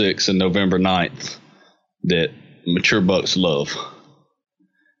November 6th and November 9th that mature bucks love.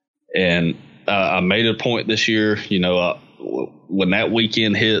 And I made a point this year, you know, when that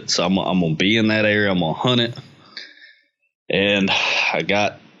weekend hits, I'm going to be in that area. I'm going to hunt it. And I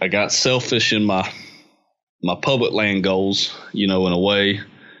got selfish in my public land goals, you know, in a way.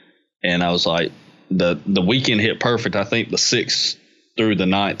 And I was like, the weekend hit perfect. I think the 6th through the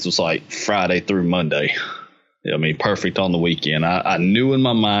 9th was like Friday through Monday. I mean, perfect on the weekend. I knew in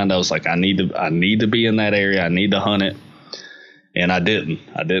my mind, I was like, I need to be in that area. I need to hunt it. And I didn't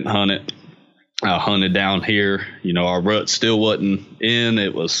hunt it. I hunted down here. You know, our rut still wasn't in.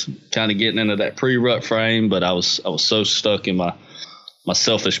 It was kind of getting into that pre-rut frame, but I was so stuck in my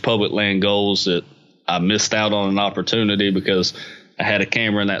selfish public land goals that I missed out on an opportunity because I had a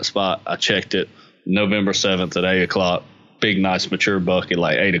camera in that spot. I checked it November 7th at 8 o'clock. big, nice, mature buck at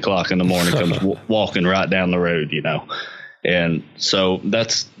like 8 o'clock in the morning comes walking right down the road, And so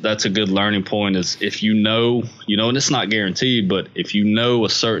that's a good learning point is if and it's not guaranteed, but if a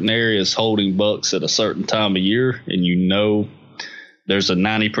certain area is holding bucks at a certain time of year and there's a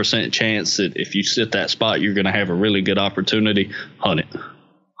 90% chance that if you sit that spot, you're going to have a really good opportunity, hunt it.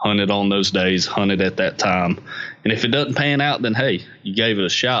 Hunt it on those days, hunt it at that time. And if it doesn't pan out, then, hey, you gave it a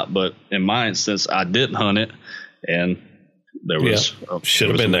shot. But in my instance, I didn't hunt it, and there was should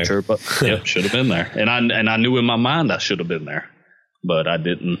have been there. Yep, should have been there. And I knew in my mind I should have been there, but I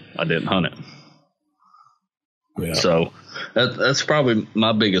didn't hunt it. Yeah. So that's probably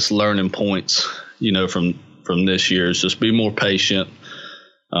my biggest learning points, from this year is just be more patient.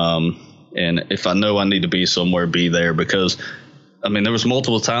 And if I know I need to be somewhere, be there, because there was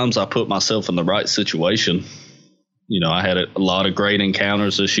multiple times I put myself in the right situation. I had a lot of great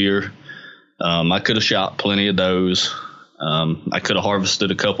encounters this year. I could have shot plenty of does. I could have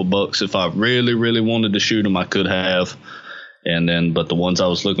harvested a couple bucks if I really, really wanted to shoot them. I could have. But the ones I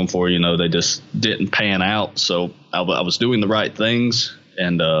was looking for, they just didn't pan out. So I was doing the right things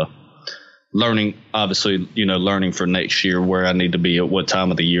and learning, obviously, learning for next year where I need to be at what time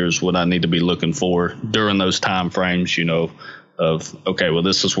of the year is what I need to be looking for during those time frames, of, okay, well,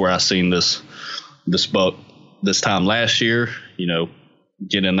 this is where I seen this buck this time last year,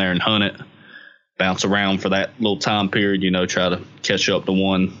 get in there and hunt it, bounce around for that little time period, try to catch up to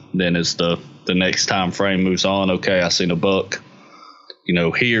one. Then as the next time frame moves on, okay, I seen a buck,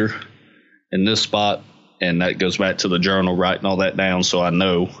 here in this spot, and that goes back to the journal, writing all that down so I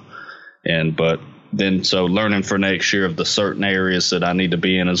know. So learning for next year of the certain areas that I need to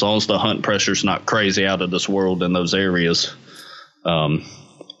be in, as long as the hunt pressure's not crazy out of this world in those areas,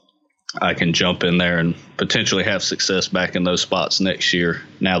 I can jump in there and potentially have success back in those spots next year.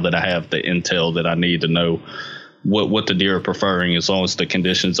 Now that I have the intel that I need to know what the deer are preferring, as long as the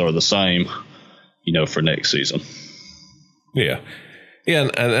conditions are the same, for next season. Yeah. Yeah.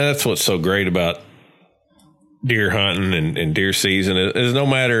 And that's what's so great about deer hunting and deer season is no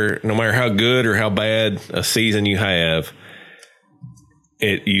matter how good or how bad a season you have,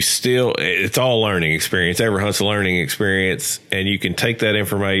 it's all learning experience. Every hunt's a learning experience, and you can take that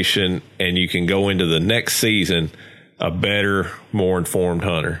information and you can go into the next season a better, more informed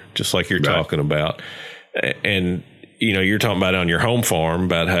hunter, just like you're talking about. And you're talking about on your home farm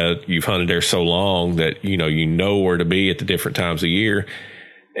about how you've hunted there so long that you know where to be at the different times of year,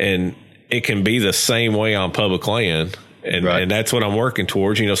 and it can be the same way on public land. And that's what I'm working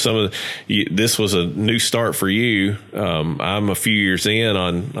towards. This was a new start for you. I'm a few years in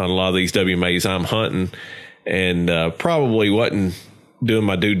on a lot of these WMAs I'm hunting, and probably wasn't doing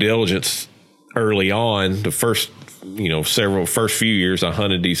my due diligence early on. The first few years I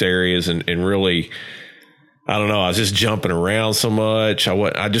hunted these areas and really, I don't know, I was just jumping around so much.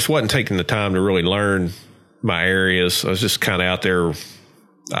 I just wasn't taking the time to really learn my areas. I was just kind of out there,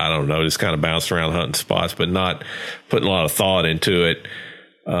 I don't know, just kind of bouncing around hunting spots, but not putting a lot of thought into it.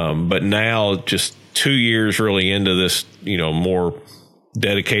 But now, just 2 years really into this, more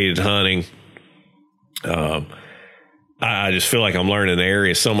dedicated hunting, I just feel like I'm learning the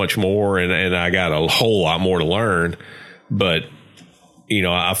area so much more, and I got a whole lot more to learn. But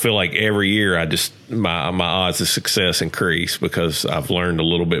I feel like every year my odds of success increase because I've learned a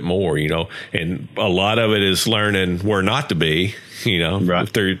little bit more, and a lot of it is learning where not to be,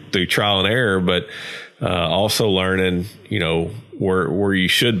 through trial and error, but also learning, where you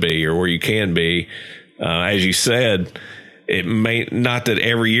should be or where you can be. As you said, it may not that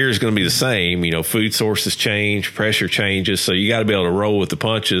every year is going to be the same. Food sources change, pressure changes, so you got to be able to roll with the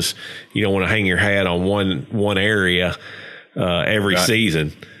punches. You don't want to hang your hat on one area every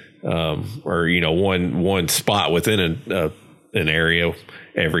season, or one spot within an area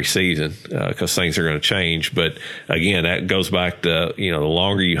every season, because things are going to change. But again, that goes back to the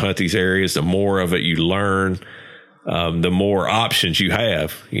longer you hunt these areas, the more of it you learn, the more options you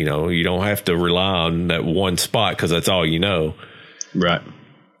have. You don't have to rely on that one spot because that's all you know. Right.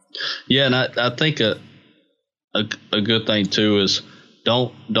 Yeah, and I think a good thing too is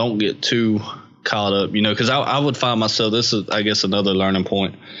don't get too caught up, because I would find myself, this is, I guess, another learning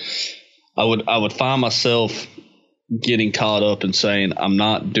point. I would find myself getting caught up and saying, I'm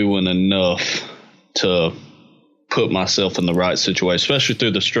not doing enough to put myself in the right situation, especially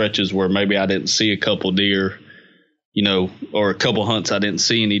through the stretches where maybe I didn't see a couple deer, or a couple hunts I didn't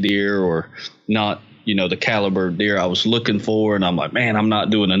see any deer, or not, the caliber of deer I was looking for. And I'm like, man, I'm not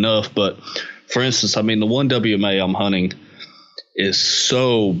doing enough. But for instance, the one WMA I'm hunting is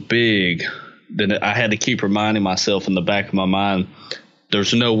so big that I had to keep reminding myself in the back of my mind,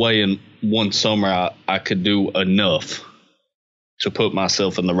 there's no way in one summer I could do enough put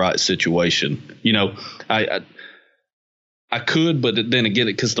myself in the right situation. You know, I could, but then again,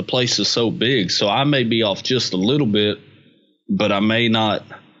 because the place is so big, so I may be off just a little bit, but I may not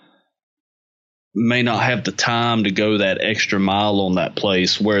have the time to go that extra mile on that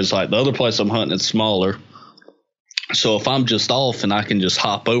place. Whereas like the other place I'm hunting is smaller. So if I'm just off and I can just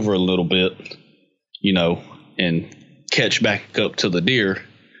hop over a little bit, you know, and catch back up to the deer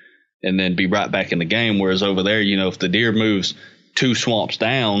and then be right back in the game. Whereas over there, you know, if the deer moves 2 swamps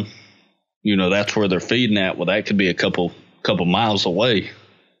down, you know, that's where they're feeding at. Well, that could be a couple miles away.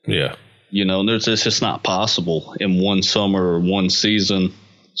 Yeah. You know, it's just not possible in one summer or one season,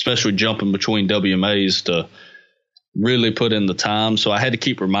 especially jumping between WMAs, to really put in the time. So I had to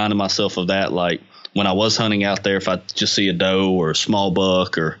keep reminding myself of that. Like when I was hunting out there, if I just see a doe or a small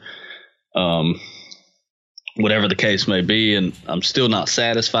buck or whatever the case may be, and I'm still not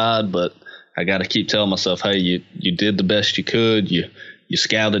satisfied, but I got to keep telling myself, hey, you did the best you could. You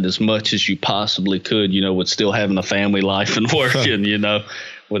scouted as much as you possibly could, you know, with still having a family life and working, you know,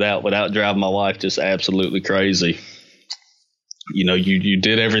 without driving my wife just absolutely crazy. You know, you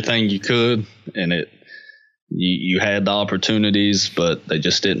did everything you could, and you had the opportunities, but they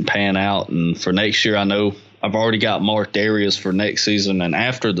just didn't pan out. And for next year, I know I've already got marked areas for next season and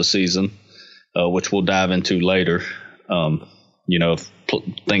after the season, which we'll dive into later. You know,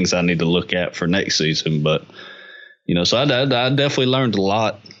 things I need to look at for next season, but you know, so I definitely learned a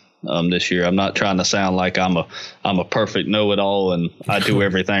lot this year. I'm not trying to sound like I'm a perfect know-it-all and I do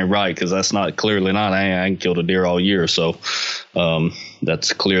everything right, because that's clearly not. I ain't killed a deer all year, so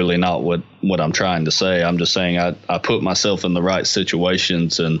that's clearly not what I'm trying to say. I'm just saying I put myself in the right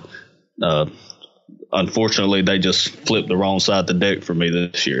situations, and unfortunately they just flipped the wrong side of the deck for me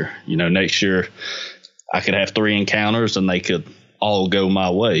this year. You know, next year I could have 3 encounters and they could all go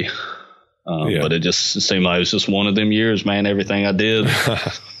my way. But it just seemed like it was just one of them years, man. Everything I did,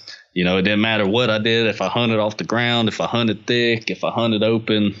 you know, it didn't matter what I did. If I hunted off the ground, if I hunted thick, if I hunted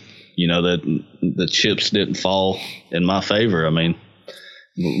open, you know, that the chips didn't fall in my favor. I mean,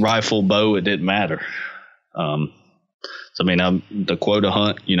 rifle, bow, it didn't matter. So, I mean, the quota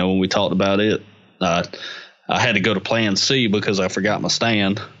hunt, you know, when we talked about it, I had to go to plan C because I forgot my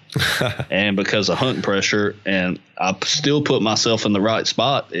stand. And because of hunting pressure, and I still put myself in the right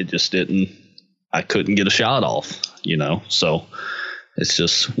spot, it just I couldn't get a shot off, you know. So it's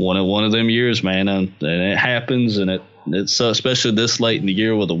just one of them years, man, and it happens, and it's especially this late in the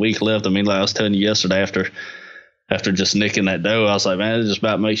year with a week left. I mean, like I was telling you yesterday, after just nicking that doe, I was like, man, it just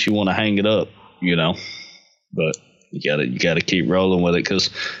about makes you want to hang it up, you know. But you gotta keep rolling with it,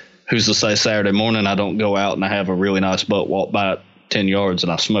 because who's to say Saturday morning I don't go out and I have a really nice buck walk by 10 yards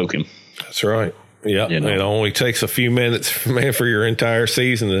and I smoke him. That's right. Yeah. You know? It only takes a few minutes, man, for your entire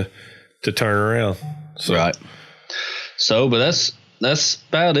season to turn around. So. Right. So, but that's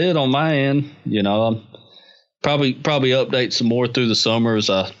about it on my end. You know, I'm probably update some more through the summer as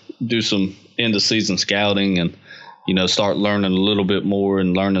I do some end of season scouting and, you know, start learning a little bit more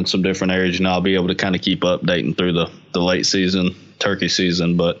and learning some different areas. You know, I'll be able to kind of keep updating through the late season, turkey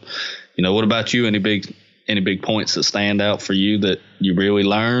season. But, you know, what about you? Any big points that stand out for you that you really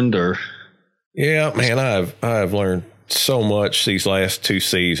learned? Or yeah, man, I've learned so much these last 2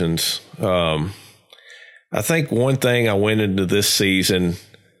 seasons. I think one thing I went into this season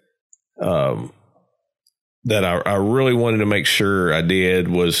that I really wanted to make sure I did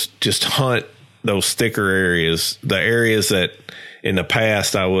was just hunt those thicker areas, the areas that in the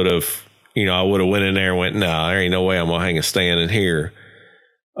past I would have went in there and went, nah, there ain't no way I'm gonna hang a stand in here.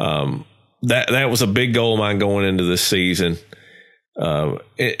 That was a big goal of mine going into this season.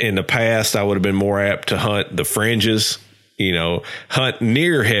 In the past, I would have been more apt to hunt the fringes, you know, hunt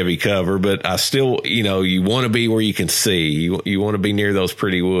near heavy cover, but I still, you know, you want to be where you can see. You want to be near those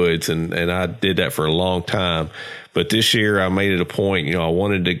pretty woods, and I did that for a long time. But this year, I made it a point, you know, I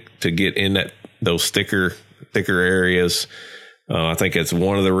wanted to get in those thicker areas. I think it's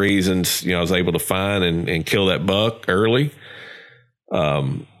one of the reasons, you know, I was able to find and kill that buck early.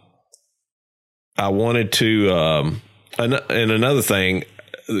 I wanted to, and another thing,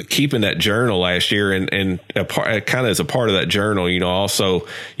 keeping that journal last year and kind of as a part of that journal, you know, also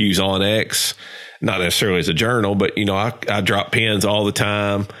use OnX, not necessarily as a journal, but, you know, I drop pins all the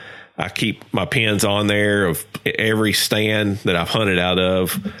time. I keep my pins on there of every stand that I've hunted out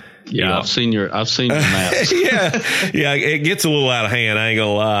of. Yeah, you know, I've seen your maps. yeah, it gets a little out of hand. I ain't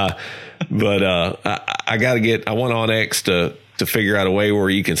gonna lie, but I want OnX to figure out a way where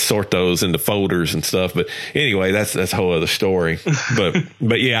you can sort those into folders and stuff. But anyway, that's a whole other story.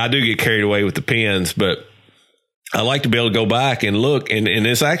 But yeah, I do get carried away with the pins. But I like to be able to go back and look, and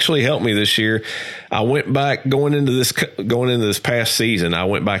it's actually helped me this year. I went back going into this past season. I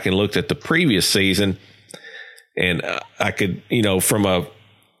went back and looked at the previous season, and I could, from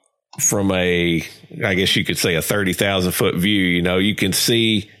a, I guess you could say a 30,000 foot view, you can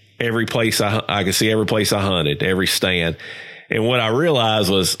see every place I can see every place I hunted, every stand. And what I realized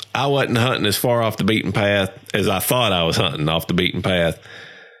was I wasn't hunting as far off the beaten path as I thought I was hunting off the beaten path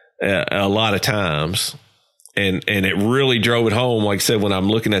a lot of times. And it really drove it home. Like I said, when I'm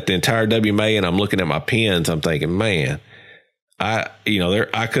looking at the entire WMA and I'm looking at my pins, I'm thinking, man, I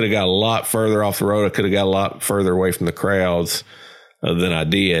could have got a lot further off the road. I could have got a lot further away from the crowds than I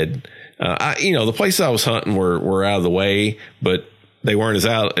did. The places I was hunting were out of the way, but they weren't as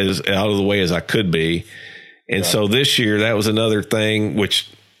out of the way as I could be. And so this year, that was another thing, which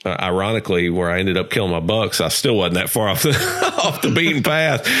ironically, where I ended up killing my bucks, I still wasn't that far off the beaten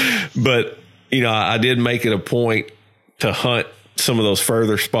path. But I did make it a point to hunt some of those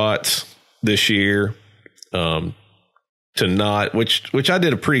further spots this year, which I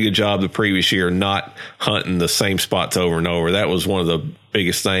did a pretty good job the previous year, not hunting the same spots over and over. That was one of the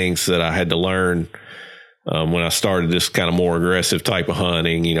biggest things that I had to learn when I started this kind of more aggressive type of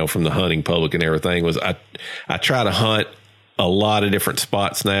hunting, from the hunting public and everything. Was I try to hunt a lot of different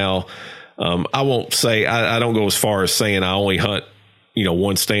spots now. I won't say, I don't go as far as saying I only hunt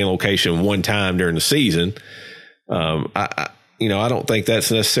one stand location one time during the season. I don't think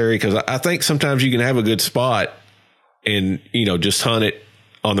that's necessary, because I think sometimes you can have a good spot and, just hunt it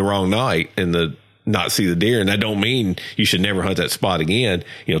on the wrong night and not see the deer. And that don't mean you should never hunt that spot again.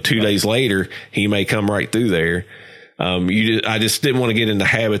 2 days later, he may come right through there. I just didn't want to get in the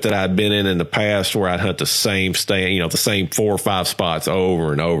habit that I'd been in the past, where I'd hunt the same stand, the same 4 or 5 spots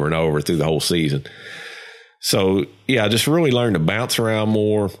over and over and over through the whole season. So, I just really learned to bounce around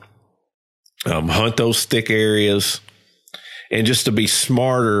more, hunt those thick areas, and just to be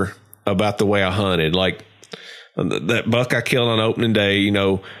smarter about the way I hunted. Like that buck I killed on opening day,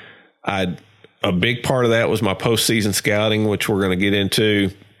 a big part of that was my postseason scouting, which we're going to get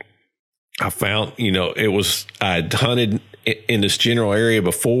into. I found, I'd hunted in this general area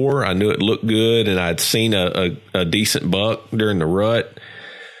before. I knew it looked good, and I'd seen a decent buck during the rut.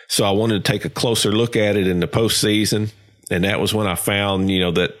 So I wanted to take a closer look at it in the postseason. And that was when I found,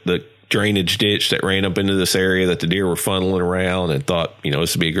 that the drainage ditch that ran up into this area that the deer were funneling around, and thought,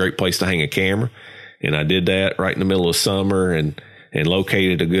 this would be a great place to hang a camera. And I did that right in the middle of summer and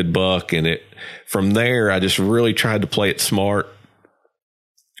located a good buck. And from there, I just really tried to play it smart.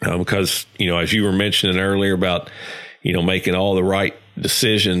 Because, as you were mentioning earlier about, making all the right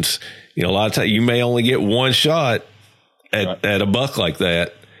decisions, a lot of times you may only get one shot at a buck like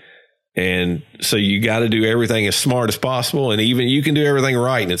that. And so you got to do everything as smart as possible. And even you can do everything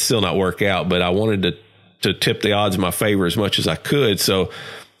right and it's still not work out. But I wanted to tip the odds in my favor as much as I could. So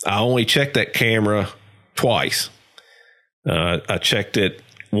I only checked that camera twice. I checked it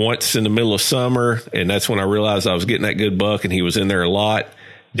once in the middle of summer, and that's when I realized I was getting that good buck, and he was in there a lot.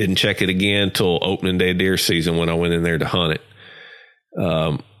 Didn't check it again till opening day deer season, when I went in there to hunt it.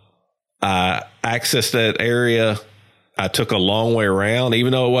 I accessed that area. I took a long way around,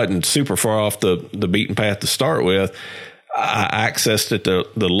 even though it wasn't super far off the beaten path to start with. I accessed it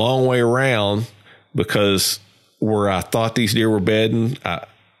the long way around, because where I thought these deer were bedding,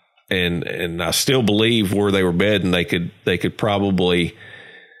 and I still believe where they were bedding, they could probably,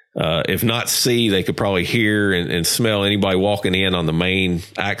 if not see, they could probably hear and smell anybody walking in on the main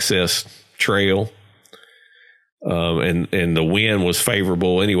access trail. And the wind was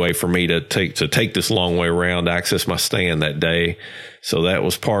favorable anyway for me to take this long way around to access my stand that day. So that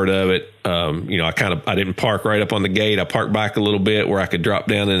was part of it. I didn't park right up on the gate. I parked back a little bit where I could drop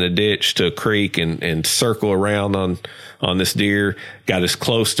down in a ditch to a creek and circle around on this deer. Got as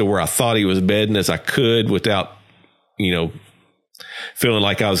close to where I thought he was bedding as I could without, feeling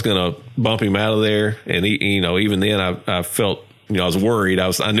like I was going to bump him out of there. And even then I felt, I was worried.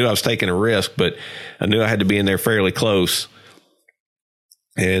 I knew I was taking a risk, but I knew I had to be in there fairly close.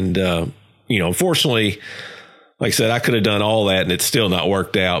 And, unfortunately, like I said, I could have done all that and it's still not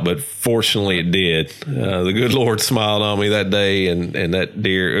worked out, but fortunately it did. The good Lord smiled on me that day, and that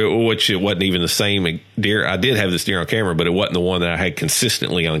deer, which it wasn't even the same deer. I did have this deer on camera, but it wasn't the one that I had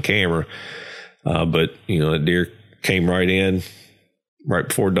consistently on camera. But, that deer came right in right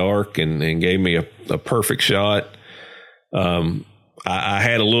before dark and gave me a perfect shot. I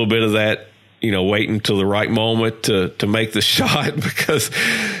had a little bit of that, waiting till the right moment to make the shot, because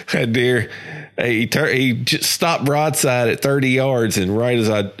that deer, he just stopped broadside at 30 yards. And right as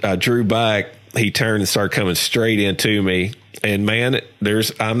I drew back, he turned and started coming straight into me. And man,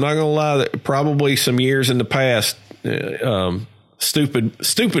 I'm not gonna lie, probably some years in the past,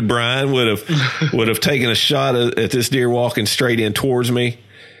 stupid Brian would have taken a shot at this deer walking straight in towards me.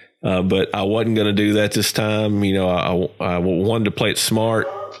 But I wasn't going to do that this time. You know, I wanted to play it smart.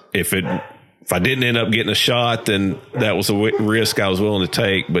 If I didn't end up getting a shot, then that was a risk I was willing to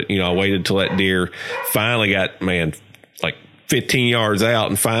take. But, you know, I waited till that deer finally got, like 15 yards out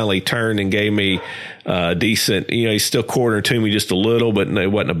and finally turned and gave me decent, you know, he's still quartering to me just a little, but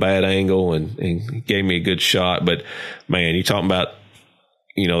it wasn't a bad angle and gave me a good shot. But man, you're talking about,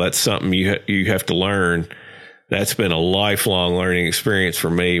 you know, that's something you have to learn. That's been a lifelong learning experience for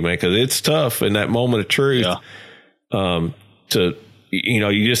me, man, because it's tough in that moment of truth. To, you know,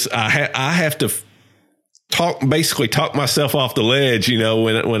 I have to basically talk myself off the ledge, you know,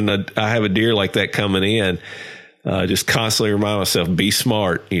 when I have a deer like that coming in, just constantly remind myself, be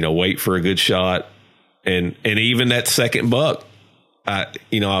smart, you know, wait for a good shot. And even that second buck, I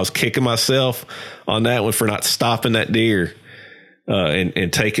was kicking myself on that one for not stopping that deer,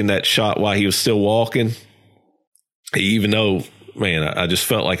 and taking that shot while he was still walking. Even though, man, I just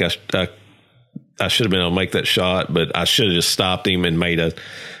felt like I should have been able to make that shot, but I should have just stopped him and made a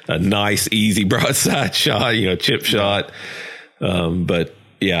nice, easy broadside shot, you know, chip shot. But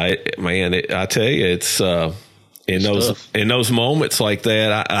yeah, I tell you, it's in those moments like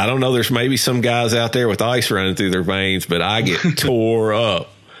that. I don't know. There's maybe some guys out there with ice running through their veins, but I get tore up.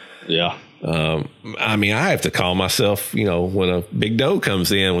 Yeah. I mean, I have to call myself, you know, when a big doe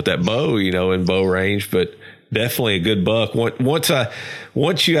comes in with that bow, you know, in bow range, but definitely a good buck.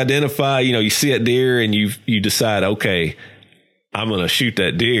 Once you identify, you know, you see that deer and you decide, okay, I'm going to shoot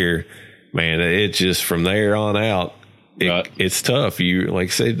that deer, man, it's just from there on out, it's tough. You, like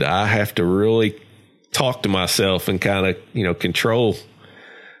I said, I have to really talk to myself and kind of, you know, control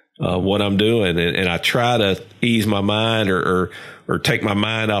what I'm doing. And I try to ease my mind or take my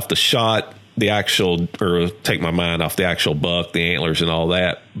mind off the shot, take my mind off the actual buck, the antlers and all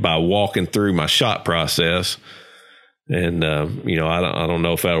that by walking through my shot process. And, you know, I don't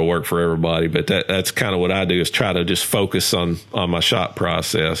know if that'll work for everybody, but that's kind of what I do, is try to just focus on my shot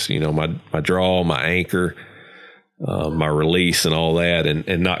process, you know, my draw, my anchor, my release and all that,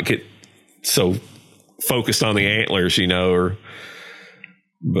 and not get so focused on the antlers, you know,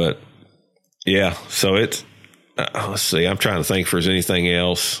 but yeah, so it's, let's see, I'm trying to think if there's anything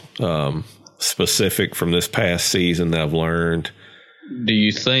else, specific from this past season that I've learned. Do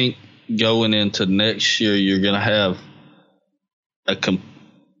you think going into next year you're going to have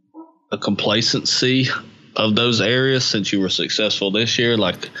a complacency of those areas since you were successful this year?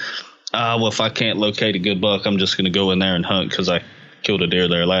 Like, well, if I can't locate a good buck, I'm just going to go in there and hunt because I killed a deer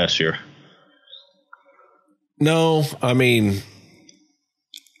there last year. No, I mean,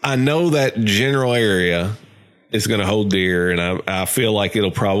 I know that general area is going to hold deer, and I feel like it'll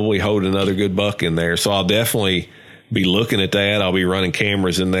probably hold another good buck in there. So I'll definitely be looking at that. I'll be running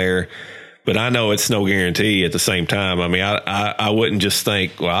cameras in there, but I know it's no guarantee at the same time. I mean, I wouldn't just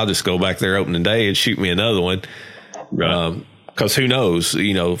think, well, I'll just go back there opening day and shoot me another one. Right. Cause who knows,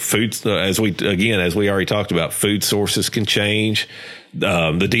 you know, food, as we already talked about, food sources can change.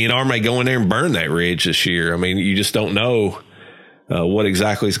 The DNR may go in there and burn that ridge this year. I mean, you just don't know, what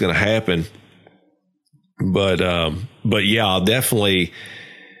exactly is going to happen. But yeah, I'll definitely,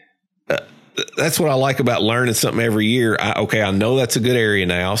 that's what I like about learning something every year. I know that's a good area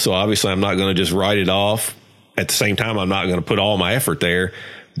now. So obviously I'm not going to just write it off. At the same time, I'm not going to put all my effort there,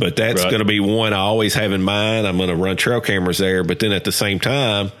 but that's going to be one I always have in mind. I'm going to run trail cameras there, but then at the same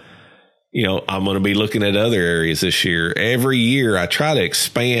time, you know, I'm going to be looking at other areas this year. Every year I try to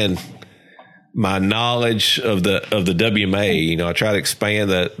expand my knowledge of the WMA. You know, I try to expand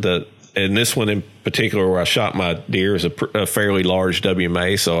and this one in particular where I shot my deer is a fairly large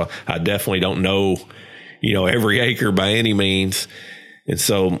WMA. So I definitely don't know, you know, every acre by any means. And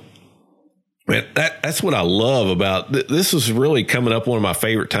so, man, that's what I love about this. Was really coming up one of my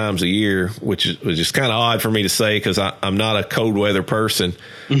favorite times of year, which was just kind of odd for me to say because I'm not a cold weather person,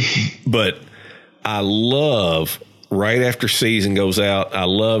 but I love right after season goes out. I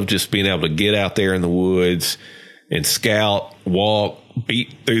love just being able to get out there in the woods and scout, walk,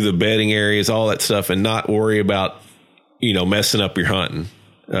 beat through the bedding areas, all that stuff, and not worry about, you know, messing up your hunting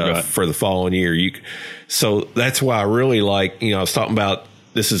for the following year. So that's why I really like, you know, I was talking about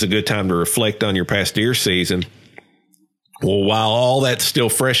this is a good time to reflect on your past deer season. Well, while all that's still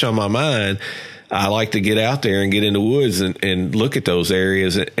fresh on my mind, I like to get out there and get in the woods and look at those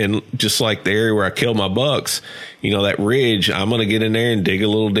areas. And just like the area where I killed my bucks, you know, that ridge, I'm going to get in there and dig a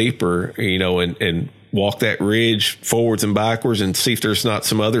little deeper, you know, and walk that ridge forwards and backwards and see if there's not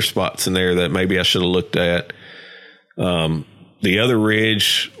some other spots in there that maybe I should have looked at. The other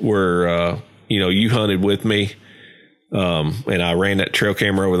ridge where, you hunted with me, and I ran that trail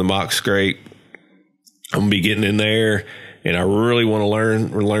camera over the mock scrape. I'm going to be getting in there, and I really want to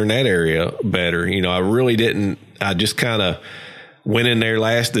learn that area better. I really didn't. I just kind of went in there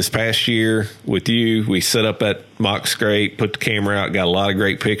this past year with you. We set up that mock scrape, put the camera out, got a lot of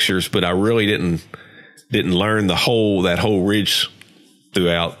great pictures, but I really didn't learn that whole ridge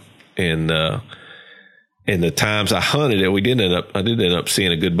throughout. And the times I hunted it, I did end up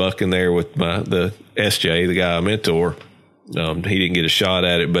seeing a good buck in there with the SJ, the guy I mentor. He didn't get a shot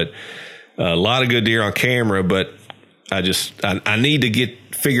at it, but a lot of good deer on camera. But I need to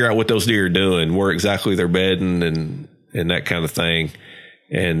figure out what those deer are doing, where exactly they're bedding and that kind of thing.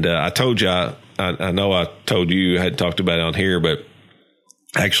 And I told you, I know I told you I hadn't talked about it on here, but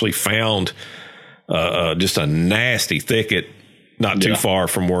I actually found just a nasty thicket not too far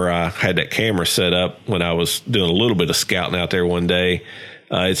from where I had that camera set up when I was doing a little bit of scouting out there one day.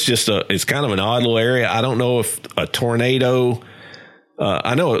 It's kind of an odd little area. I don't know if a tornado,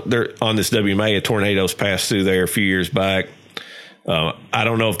 I know there on this WMA, a tornado's passed through there a few years back. I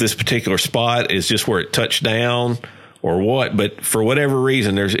don't know if this particular spot is just where it touched down or what, but for whatever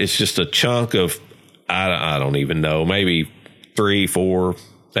reason, it's just a chunk of, I don't even know, maybe 3-4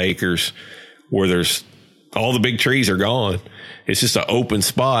 acres where there's all the big trees are gone. It's just an open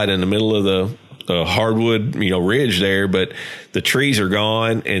spot in the middle of the hardwood, ridge there, but the trees are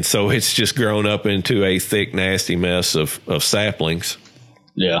gone. And so it's just grown up into a thick, nasty mess of saplings.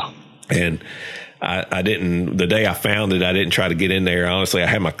 Yeah. And I didn't, the day I found it, I didn't try to get in there. Honestly,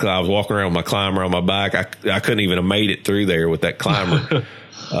 I was walking around with my climber on my back. I couldn't even have made it through there with that climber.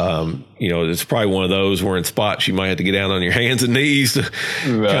 It's probably one of those where in spots you might have to get down on your hands and knees to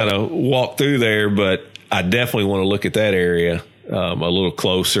kind of walk through there. But I definitely want to look at that area a little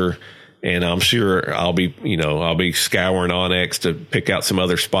closer. And I'm sure I'll be scouring Onyx to pick out some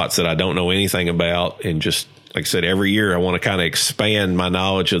other spots that I don't know anything about. And just, like I said, every year I want to kind of expand my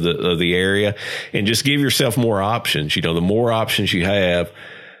knowledge of the area and just give yourself more options. The more options you have,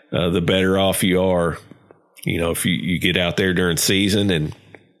 the better off you are. If you get out there during season and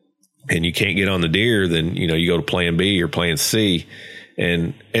you can't get on the deer, then, you go to plan B or plan C.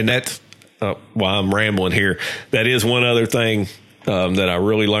 And that's why I'm rambling here. That is one other thing that I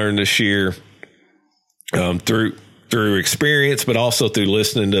really learned this year through experience, but also through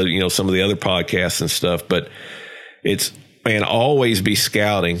listening to, some of the other podcasts and stuff. But it's, always be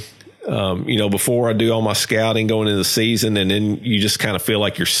scouting. Before I do all my scouting going into the season, and then you just kind of feel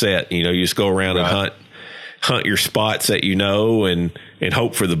like you're set. You just go around and hunt your spots that and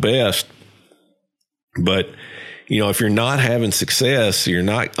hope for the best. But, if you're not having success, you're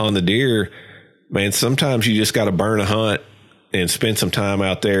not on the deer, man, sometimes you just got to burn a hunt and spend some time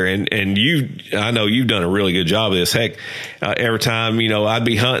out there. And I know you've done a really good job of this. Heck, every time, I'd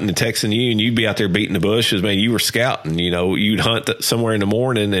be hunting and texting you and you'd be out there beating the bushes, man, you were scouting. You'd hunt somewhere in the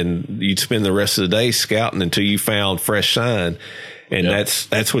morning and you'd spend the rest of the day scouting until you found fresh sign. And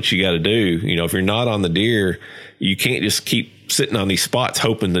that's what you got to do. If you're not on the deer, you can't just keep sitting on these spots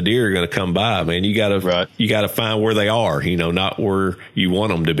hoping the deer are going to come by, man. You got to find where they are, not where you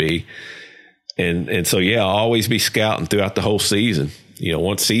want them to be. And so, I'll always be scouting throughout the whole season.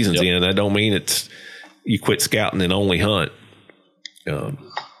 Once season's in, that don't mean you quit scouting and only hunt. And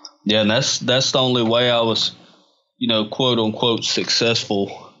that's the only way I was, quote unquote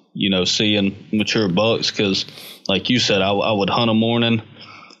successful, seeing mature bucks. Cause like you said, I would hunt a morning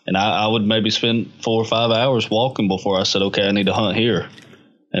and I would maybe spend 4 or 5 hours walking before I said, okay, I need to hunt here.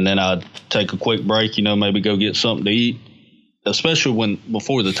 And then I'd take a quick break, maybe go get something to eat. Especially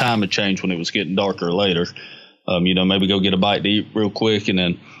before the time had changed, when it was getting darker later, maybe go get a bite to eat real quick and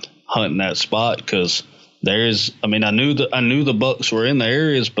then hunt in that spot. Because I knew the bucks were in the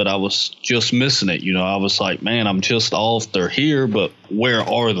areas, but I was just missing it. I was like, man, I'm just off. They're here, but where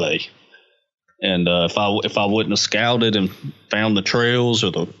are they? And if I wouldn't have scouted and found the trails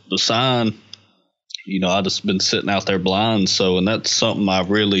or the sign, I'd just been sitting out there blind. So, and that's something I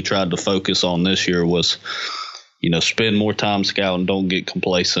really tried to focus on this year was, spend more time scouting, don't get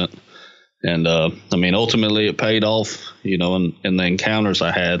complacent. And, ultimately it paid off, in the encounters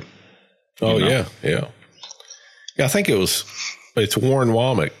I had. Oh, yeah. Yeah. I think it's Warren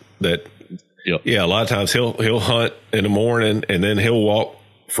Womack that, a lot of times he'll hunt in the morning and then he'll walk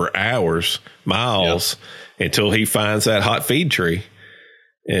for hours, miles, until he finds that hot feed tree.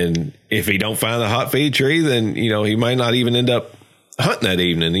 And if he don't find the hot feed tree, then, he might not even end up hunting that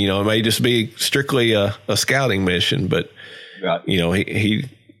evening. It may just be strictly a scouting mission, but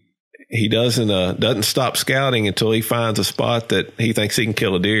he doesn't stop scouting until he finds a spot that he thinks he can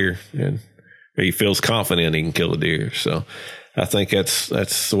kill a deer. And he feels confident he can kill a deer. So I think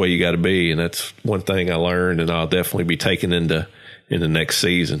that's the way you got to be. And that's one thing I learned, and I'll definitely be taking into next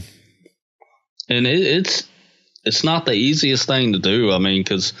season. And it's not the easiest thing to do. I mean,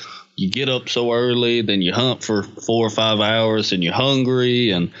 because you get up so early, then you hunt for 4 or 5 hours, and you're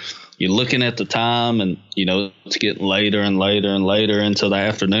hungry, and you're looking at the time, and it's getting later and later and later into the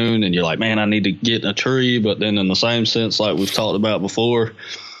afternoon, and you're like, man, I need to get in a tree. But then in the same sense, like we've talked about before,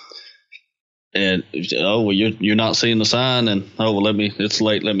 and you're not seeing the sign, and it's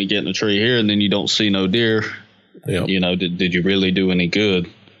late, let me get in a tree here, and then you don't see no deer. Yep. Did you really do any good?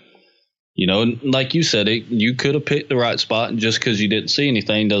 Like you said, you could have picked the right spot, and just because you didn't see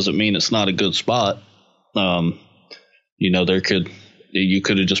anything doesn't mean it's not a good spot. You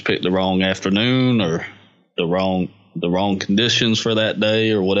could have just picked the wrong afternoon or the wrong conditions for that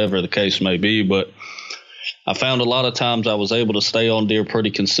day, or whatever the case may be. But I found a lot of times I was able to stay on deer pretty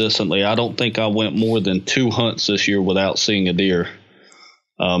consistently. I don't think I went more than 2 hunts this year without seeing a deer.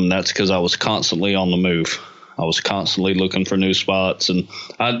 That's because I was constantly on the move. I was constantly looking for new spots, and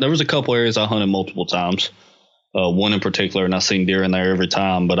there was a couple areas I hunted multiple times. One in particular, and I seen deer in there every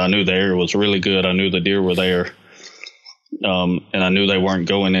time, but I knew the area was really good. I knew the deer were there, and I knew they weren't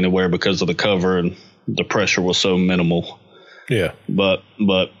going anywhere because of the cover, and the pressure was so minimal. Yeah. But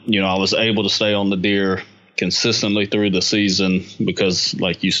I was able to stay on the deer consistently through the season because,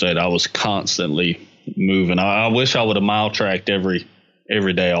 like you said, I was constantly moving. I wish I would have mile tracked every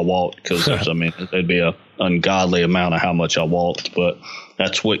day I walked, because there'd be a ungodly amount of how much I walked, but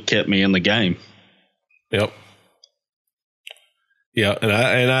that's what kept me in the game. Yep. Yeah,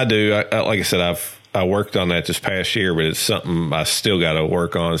 and I do. Like I said, I worked on that this past year, but it's something I still got to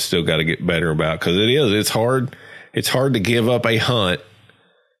work on, still got to get better about, because it's hard. It's hard to give up a hunt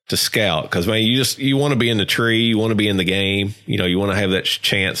to scout, because man, you want to be in the tree, you want to be in the game, you want to have that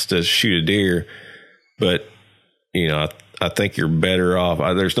chance to shoot a deer, but I think you're better off.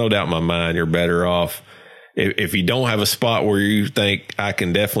 There's no doubt in my mind you're better off if you don't have a spot where you think I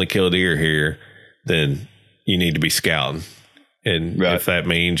can definitely kill a deer here, then you need to be scouting. And right. If that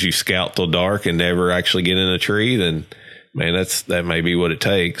means you scout till dark and never actually get in a tree, then man, that may be what it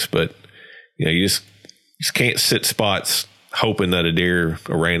takes. But you just can't sit spots hoping that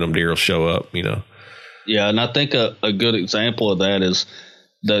a random deer will show up. Yeah, and I think a good example of that is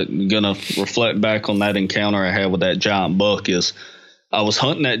gonna reflect back on that encounter I had with that giant buck. Is I was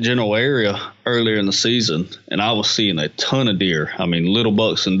hunting that general area earlier in the season, and I was seeing a ton of deer. I mean, little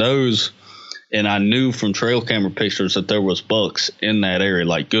bucks and does. And I knew from trail camera pictures that there was bucks in that area,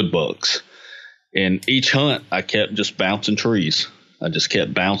 like good bucks. And each hunt, I kept just bouncing trees. I just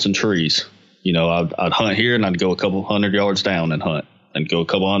kept bouncing trees. I'd hunt here, and I'd go a couple 100 yards down and hunt, and go a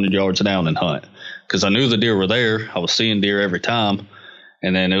couple 100 yards down and hunt, because I knew the deer were there. I was seeing deer every time.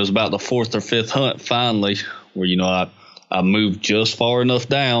 And then it was about the 4th or 5th hunt finally where, I moved just far enough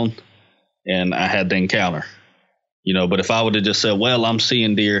down and I had the encounter. But if I would have just said, well, I'm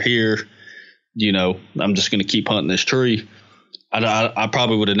seeing deer here, I'm just going to keep hunting this tree, I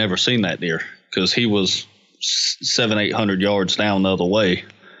probably would have never seen that deer, because he was 700-800 yards down the other way.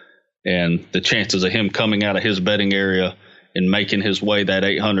 And the chances of him coming out of his bedding area and making his way that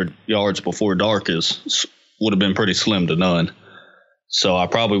 800 yards before dark would have been pretty slim to none. So I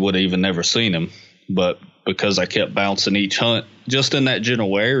probably would have even never seen him. But because I kept bouncing each hunt just in that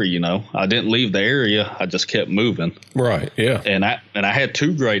general area, I didn't leave the area. I just kept moving. Right. Yeah. And I had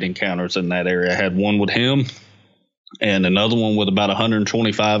 2 great encounters in that area. I had one with him and another one with about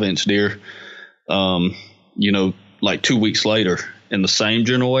 125-inch deer, like 2 weeks later in the same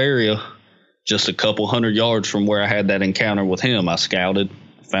general area, just a couple 100 yards from where I had that encounter with him. I scouted,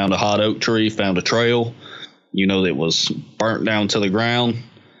 found a hot oak tree, found a trail, that was burnt down to the ground,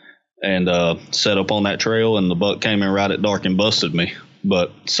 and set up on that trail, and the buck came in right at dark and busted me.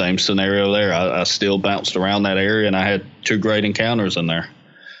 But same scenario there. I still bounced around that area, and I had 2 great encounters in there.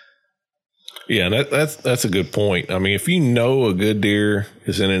 Yeah, that's a good point. I mean, if a good deer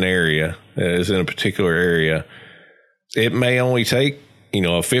is in an area, is in a particular area, it may only take, a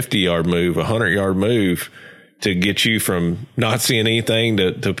 50-yard move, a 100-yard move to get you from not seeing anything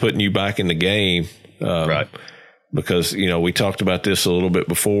to putting you back in the game. Right. Because, we talked about this a little bit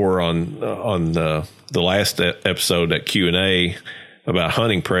before on the last episode, that Q&A about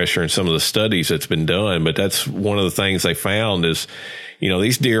hunting pressure and some of the studies that's been done. But that's one of the things they found is,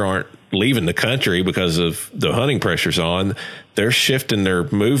 these deer aren't leaving the country because of the hunting pressure's on. They're shifting their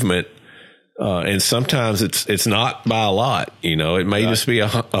movement. And sometimes it's not by a lot, it may just be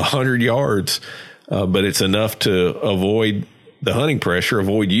 100 yards, but it's enough to avoid the hunting pressure,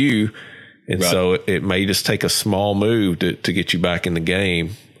 avoid you. And so it may just take a small move to get you back in the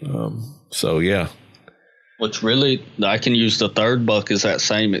game. So, yeah. Which really, I can use the third buck as that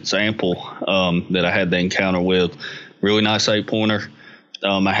same example that I had the encounter with. Really nice 8-pointer.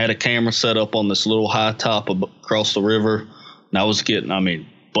 I had a camera set up on this little high top across the river, and I was getting,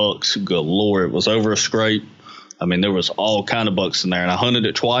 bucks galore. It was over a scrape. There was all kind of bucks in there, and I hunted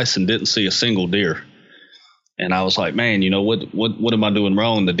it twice and didn't see a single deer. And I was like, man, what am I doing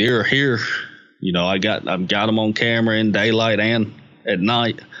wrong? The deer are here. I've got them on camera in daylight and at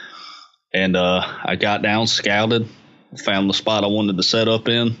night. And I got down, scouted, found the spot I wanted to set up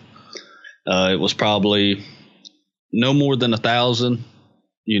in. It was probably no more than 1,000,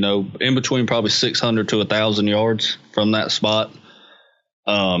 in between probably 600 to 1,000 yards from that spot.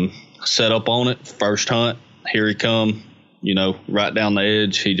 Set up on it, first hunt. Here he come, right down the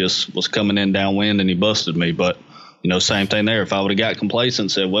edge. He just was coming in downwind and he busted me. But, same thing there. If I would have got complacent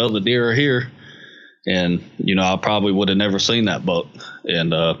and said, well, the deer are here, and, I probably would have never seen that buck.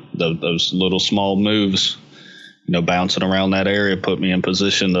 And those little small moves, bouncing around that area put me in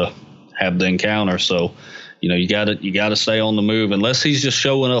position to have the encounter. So, you gotta stay on the move unless he's just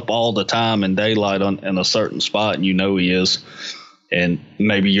showing up all the time in daylight in a certain spot, and he is. And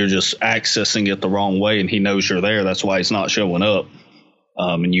maybe you're just accessing it the wrong way and he knows you're there. That's why he's not showing up.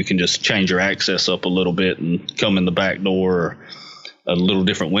 And you can just change your access up a little bit and come in the back door or a little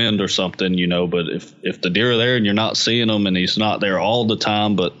different wind or something, But if the deer are there and you're not seeing them and he's not there all the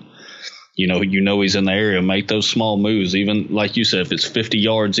time, but, he's in the area, make those small moves. Even like you said, if it's 50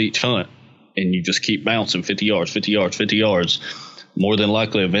 yards each hunt and you just keep bouncing 50 yards, 50 yards, 50 yards, more than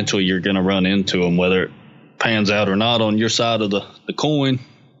likely eventually you're going to run into them, whether it pans out or not on your side of the coin,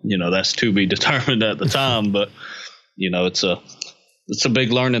 that's to be determined at the time. But it's a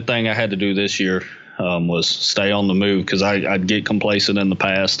big learning thing I had to do this year, was stay on the move, because I'd get complacent in the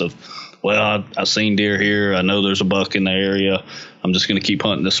past of, well, I've seen deer here, I know there's a buck in the area, I'm just going to keep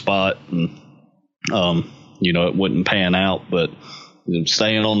hunting this spot, and it wouldn't pan out. But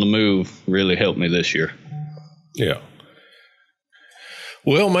staying on the move really helped me this year. Yeah.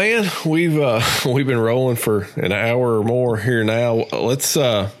 Well, man, we've been rolling for an hour or more here now. Let's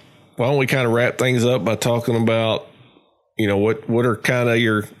why don't we kind of wrap things up by talking about, what are kind of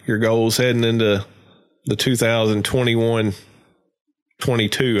your goals heading into the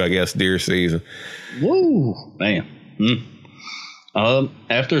 2021-22, I guess, deer season. Woo, man.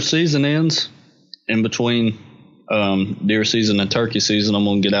 After season ends, in between deer season and turkey season, I'm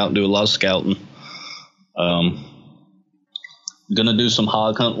gonna get out and do a lot of scouting. Gonna do some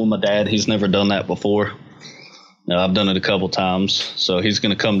hog hunt with my dad. He's never done that before. I've done it a couple times, so he's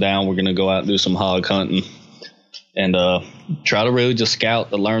gonna come down. We're gonna go out and do some hog hunting, and try to really just scout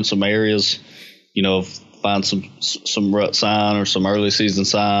to learn some areas. Find some rut sign or some early season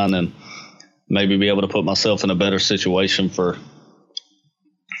sign, and maybe be able to put myself in a better situation for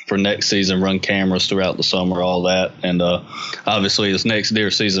next season. Run cameras throughout the summer, all that, and obviously as next deer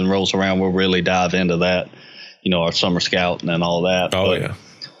season rolls around, we'll really dive into that. Our summer scouting and all that.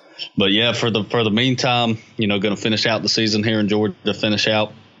 But yeah, for the meantime, going to finish out the season here in Georgia, finish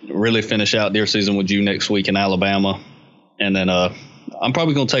out deer season with you next week in Alabama. And then I'm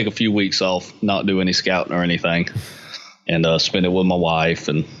probably going to take a few weeks off, not do any scouting or anything, and spend it with my wife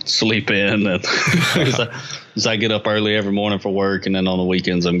and sleep in. And as I get up early every morning for work, and then on the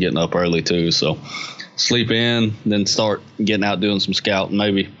weekends I'm getting up early too. So sleep in, then start getting out doing some scouting,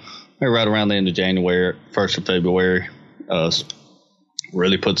 maybe right around the end of January, 1st of February,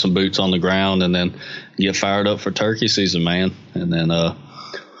 really put some boots on the ground, and then get fired up for turkey season, man. And then I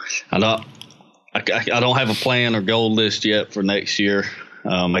don't have a plan or goal list yet for next year.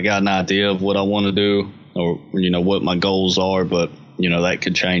 I got an idea of what I want to do, or what my goals are, but that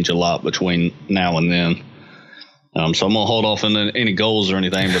could change a lot between now and then. So I'm gonna hold off on any goals or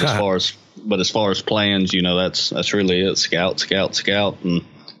anything. But as far as plans, that's really it. Scout, and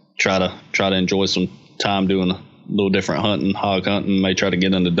try to enjoy some time doing a little different hunting, hog hunting. May try to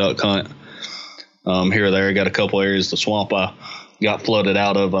get into duck hunt here or there. I got a couple areas the swamp I got flooded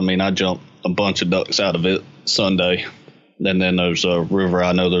out of. I jumped a bunch of ducks out of it Sunday, and then there's a river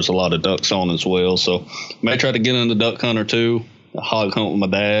I know there's a lot of ducks on as well. So may try to get into duck hunt or two, a hog hunt with my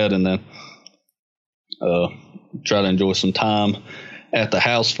dad, and then try to enjoy some time at the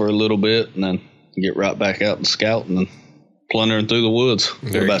house for a little bit, and then get right back out and scouting and plundering through the woods.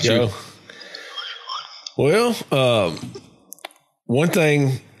 What about you? Well, one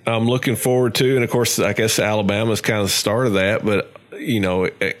thing I'm looking forward to, and of course, I guess Alabama's kind of the start of that, but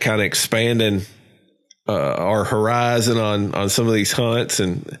kind of expanding our horizon on some of these hunts,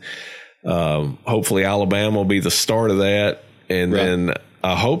 and hopefully Alabama will be the start of that. And then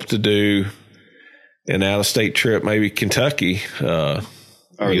I hope to do an out-of-state trip, maybe Kentucky,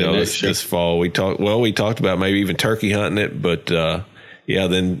 this fall. We talked about maybe even turkey hunting it, but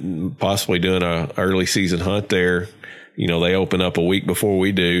then possibly doing a early season hunt there. They open up a week before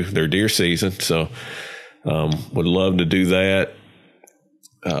we do their deer season, so would love to do that.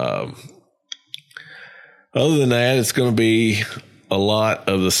 Other than that, it's going to be a lot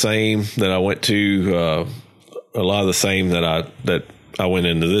of the same that I went to. A lot of the same that I went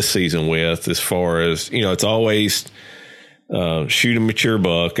into this season with, as far as it's always shoot a mature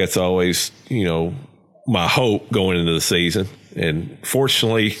buck. That's always my hope going into the season. And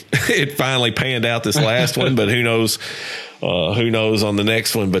fortunately, it finally panned out this last one. But who knows on the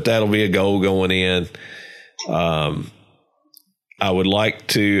next one? But that'll be a goal going in. I'd like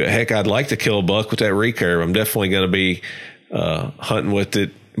to kill a buck with that recurve. I'm definitely going to be hunting with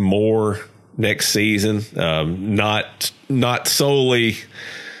it more next season. Not solely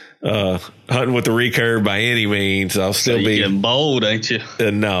hunting with the recurve by any means. I'll still be getting bold, ain't you?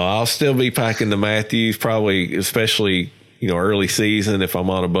 No, I'll still be packing the Matthews, probably, especially early season if I'm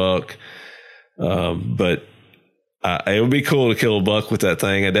on a buck. But it would be cool to kill a buck with that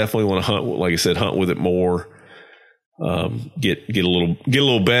thing. I definitely want to hunt, like I said, hunt with it more. Get a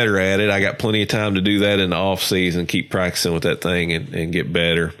little better at it. I got plenty of time to do that in the off season. Keep practicing with that thing and get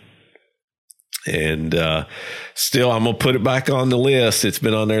better. And still, I'm gonna put it back on the list. It's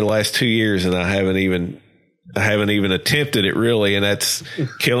been on there the last 2 years, and I haven't even attempted it really. And that's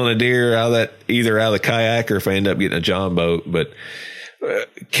killing a deer either out of the kayak, or if I end up getting a John boat. But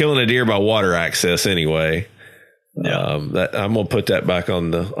killing a deer by water access anyway. Yeah. That I'm gonna put that back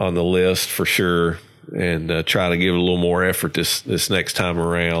on the list for sure, and try to give it a little more effort this next time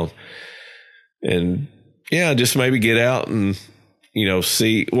around. And just maybe get out and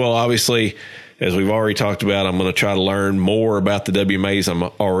see. Well, obviously, as we've already talked about, I'm going to try to learn more about the WMAs I'm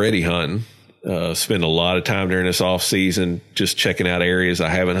already hunting. Spend a lot of time during this off season just checking out areas I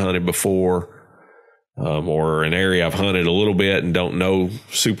haven't hunted before, or an area I've hunted a little bit and don't know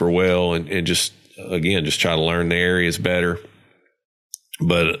super well, and just try to learn the areas better.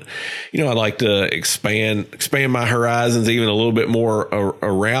 But I'd like to expand my horizons even a little bit more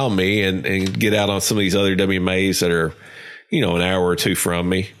around me, and get out on some of these other WMAs that are an hour or two from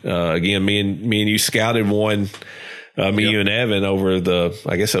me. Again, me and you scouted one, you and Evan over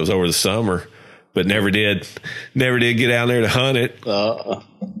I guess that was over the summer, but never did get down there to hunt it.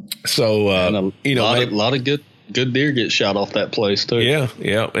 So, a lot of good deer get shot off that place too. Yeah.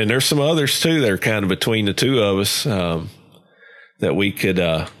 Yeah. And there's some others too that are kind of between the two of us, that we could,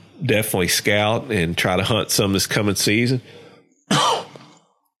 definitely scout and try to hunt some this coming season.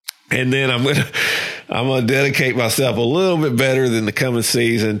 And then I'm gonna dedicate myself a little bit better than the coming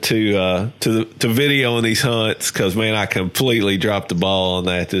season to videoing these hunts, because man, I completely dropped the ball on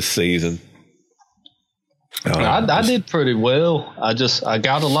that this season. I did pretty well. I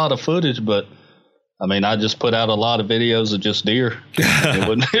got a lot of footage, but I just put out a lot of videos of just deer.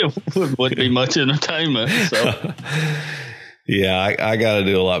 It wouldn't be much entertainment. So yeah, I got to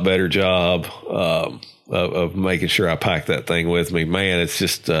do a lot better job of making sure I pack that thing with me. Man, it's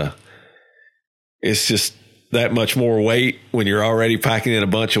just that much more weight when you're already packing in a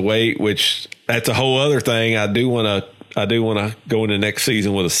bunch of weight, which that's a whole other thing. I do want to go into next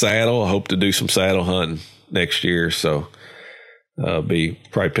season with a saddle. I hope to do some saddle hunting next year. So be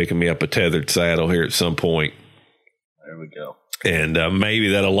probably picking me up a tethered saddle here at some point. There we go. And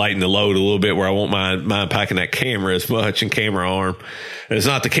maybe that'll lighten the load a little bit, where I won't mind packing that camera as much, and camera arm. And it's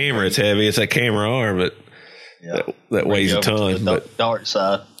not the camera it's heavy, it's that camera arm that weighs a ton. But dark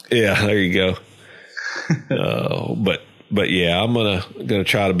side. Yeah, there you go. But yeah, I'm gonna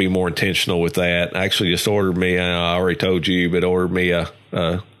try to be more intentional with that. I actually just ordered me. I already told you, but ordered me a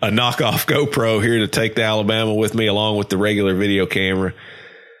knockoff GoPro here to take to Alabama with me, along with the regular video camera.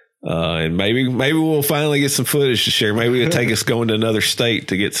 And maybe we'll finally get some footage to share. Maybe it'll take us going to another state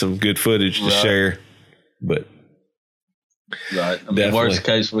to get some good footage to share. But right, worst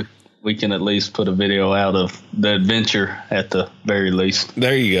case, we can at least put a video out of the adventure at the very least.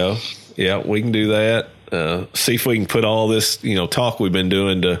 There you go. Yeah, we can do that. See if we can put all this, talk we've been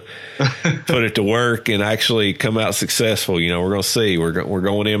doing to put it to work and actually come out successful. We're going to see. We're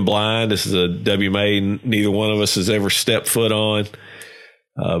going in blind. This is a WMA neither one of us has ever stepped foot on.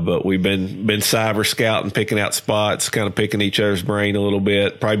 But we've been cyber scouting, picking out spots, kind of picking each other's brain a little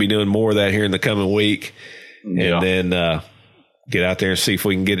bit. Probably be doing more of that here in the coming week. Yeah. And then get out there and see if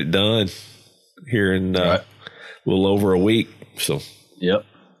we can get it done here in a little over a week. So, yep.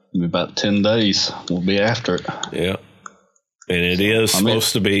 In about 10 days, we'll be after it. Yeah. And it is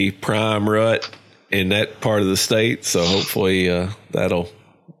supposed to be prime rut in that part of the state. So hopefully that'll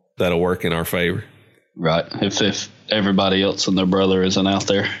work in our favor. Right. If everybody else and their brother isn't out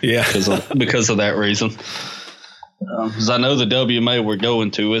there. Yeah. because of that reason. Because I know the WMA we're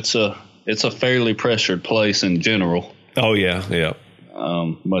going to, it's a fairly pressured place in general. Oh, yeah, yeah.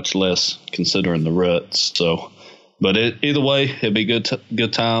 Much less considering the ruts. So, but either way, it'd be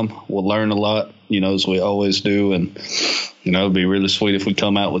good time. We'll learn a lot, as we always do. And, it'd be really sweet if we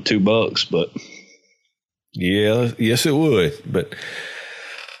come out with $2, but. Yeah, yes, it would. But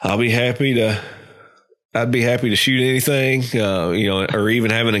I'd be happy to shoot anything, or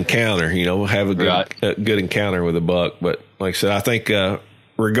even have an encounter, have a good encounter with a buck. But like I said, I think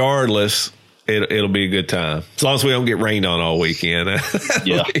regardless, it'll be a good time as long as we don't get rained on all weekend.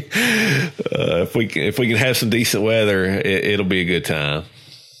 Yeah. If we can have some decent weather, it'll be a good time.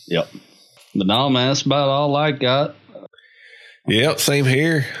 Yep. But no, man, that's about all I got. Yep, same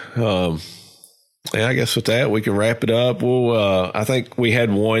here. And I guess with that, we can wrap it up. I think we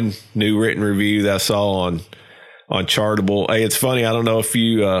had one new written review that I saw on Chartable. Hey, it's funny. I don't know if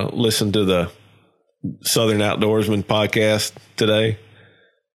you listened to the Southern Outdoorsman podcast today.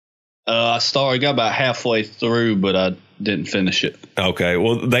 I got about halfway through, but I didn't finish it. Okay.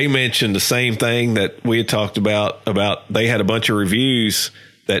 Well, they mentioned the same thing that we had talked about they had a bunch of reviews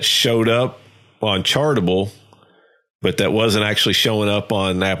that showed up on Chartable, but that wasn't actually showing up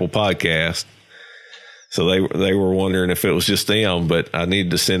on Apple Podcast. So they were wondering if it was just them, but I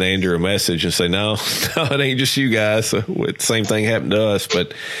needed to send Andrew a message and say, no, it ain't just you guys. So the same thing happened to us.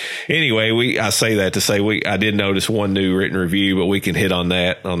 But anyway, I say that to say I did notice one new written review, but we can hit on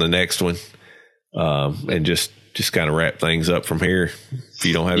that on the next one, and just kind of wrap things up from here. If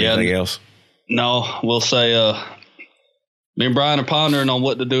you don't have anything else, no, we'll say me and Brian are pondering on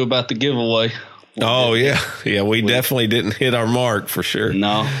what to do about the giveaway. We definitely didn't hit our mark for sure.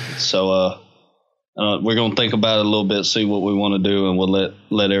 No, so. We're going to think about it a little bit, see what we want to do, and we'll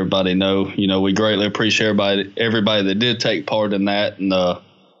let everybody know. We greatly appreciate everybody that did take part in that. And I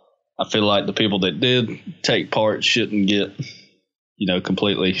feel like the people that did take part shouldn't get,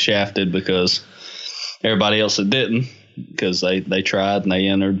 completely shafted because everybody else that didn't, because they tried and they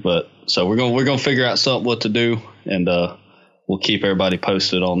entered. But so we're going to figure out something what to do, and we'll keep everybody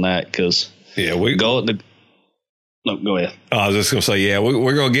posted on that because No, go ahead. I was just going to say,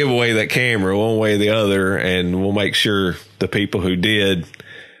 we're going to give away that camera one way or the other, and we'll make sure the people who did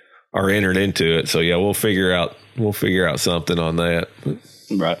are entered into it. So we'll figure out something on that.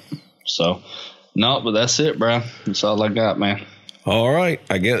 Right. So, no, but that's it, Brian. That's all I got, man. All right.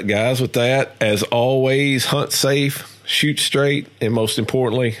 I guess, guys, with that, as always, hunt safe, shoot straight, and most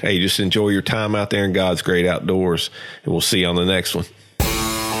importantly, hey, just enjoy your time out there in God's great outdoors, and we'll see you on the next one.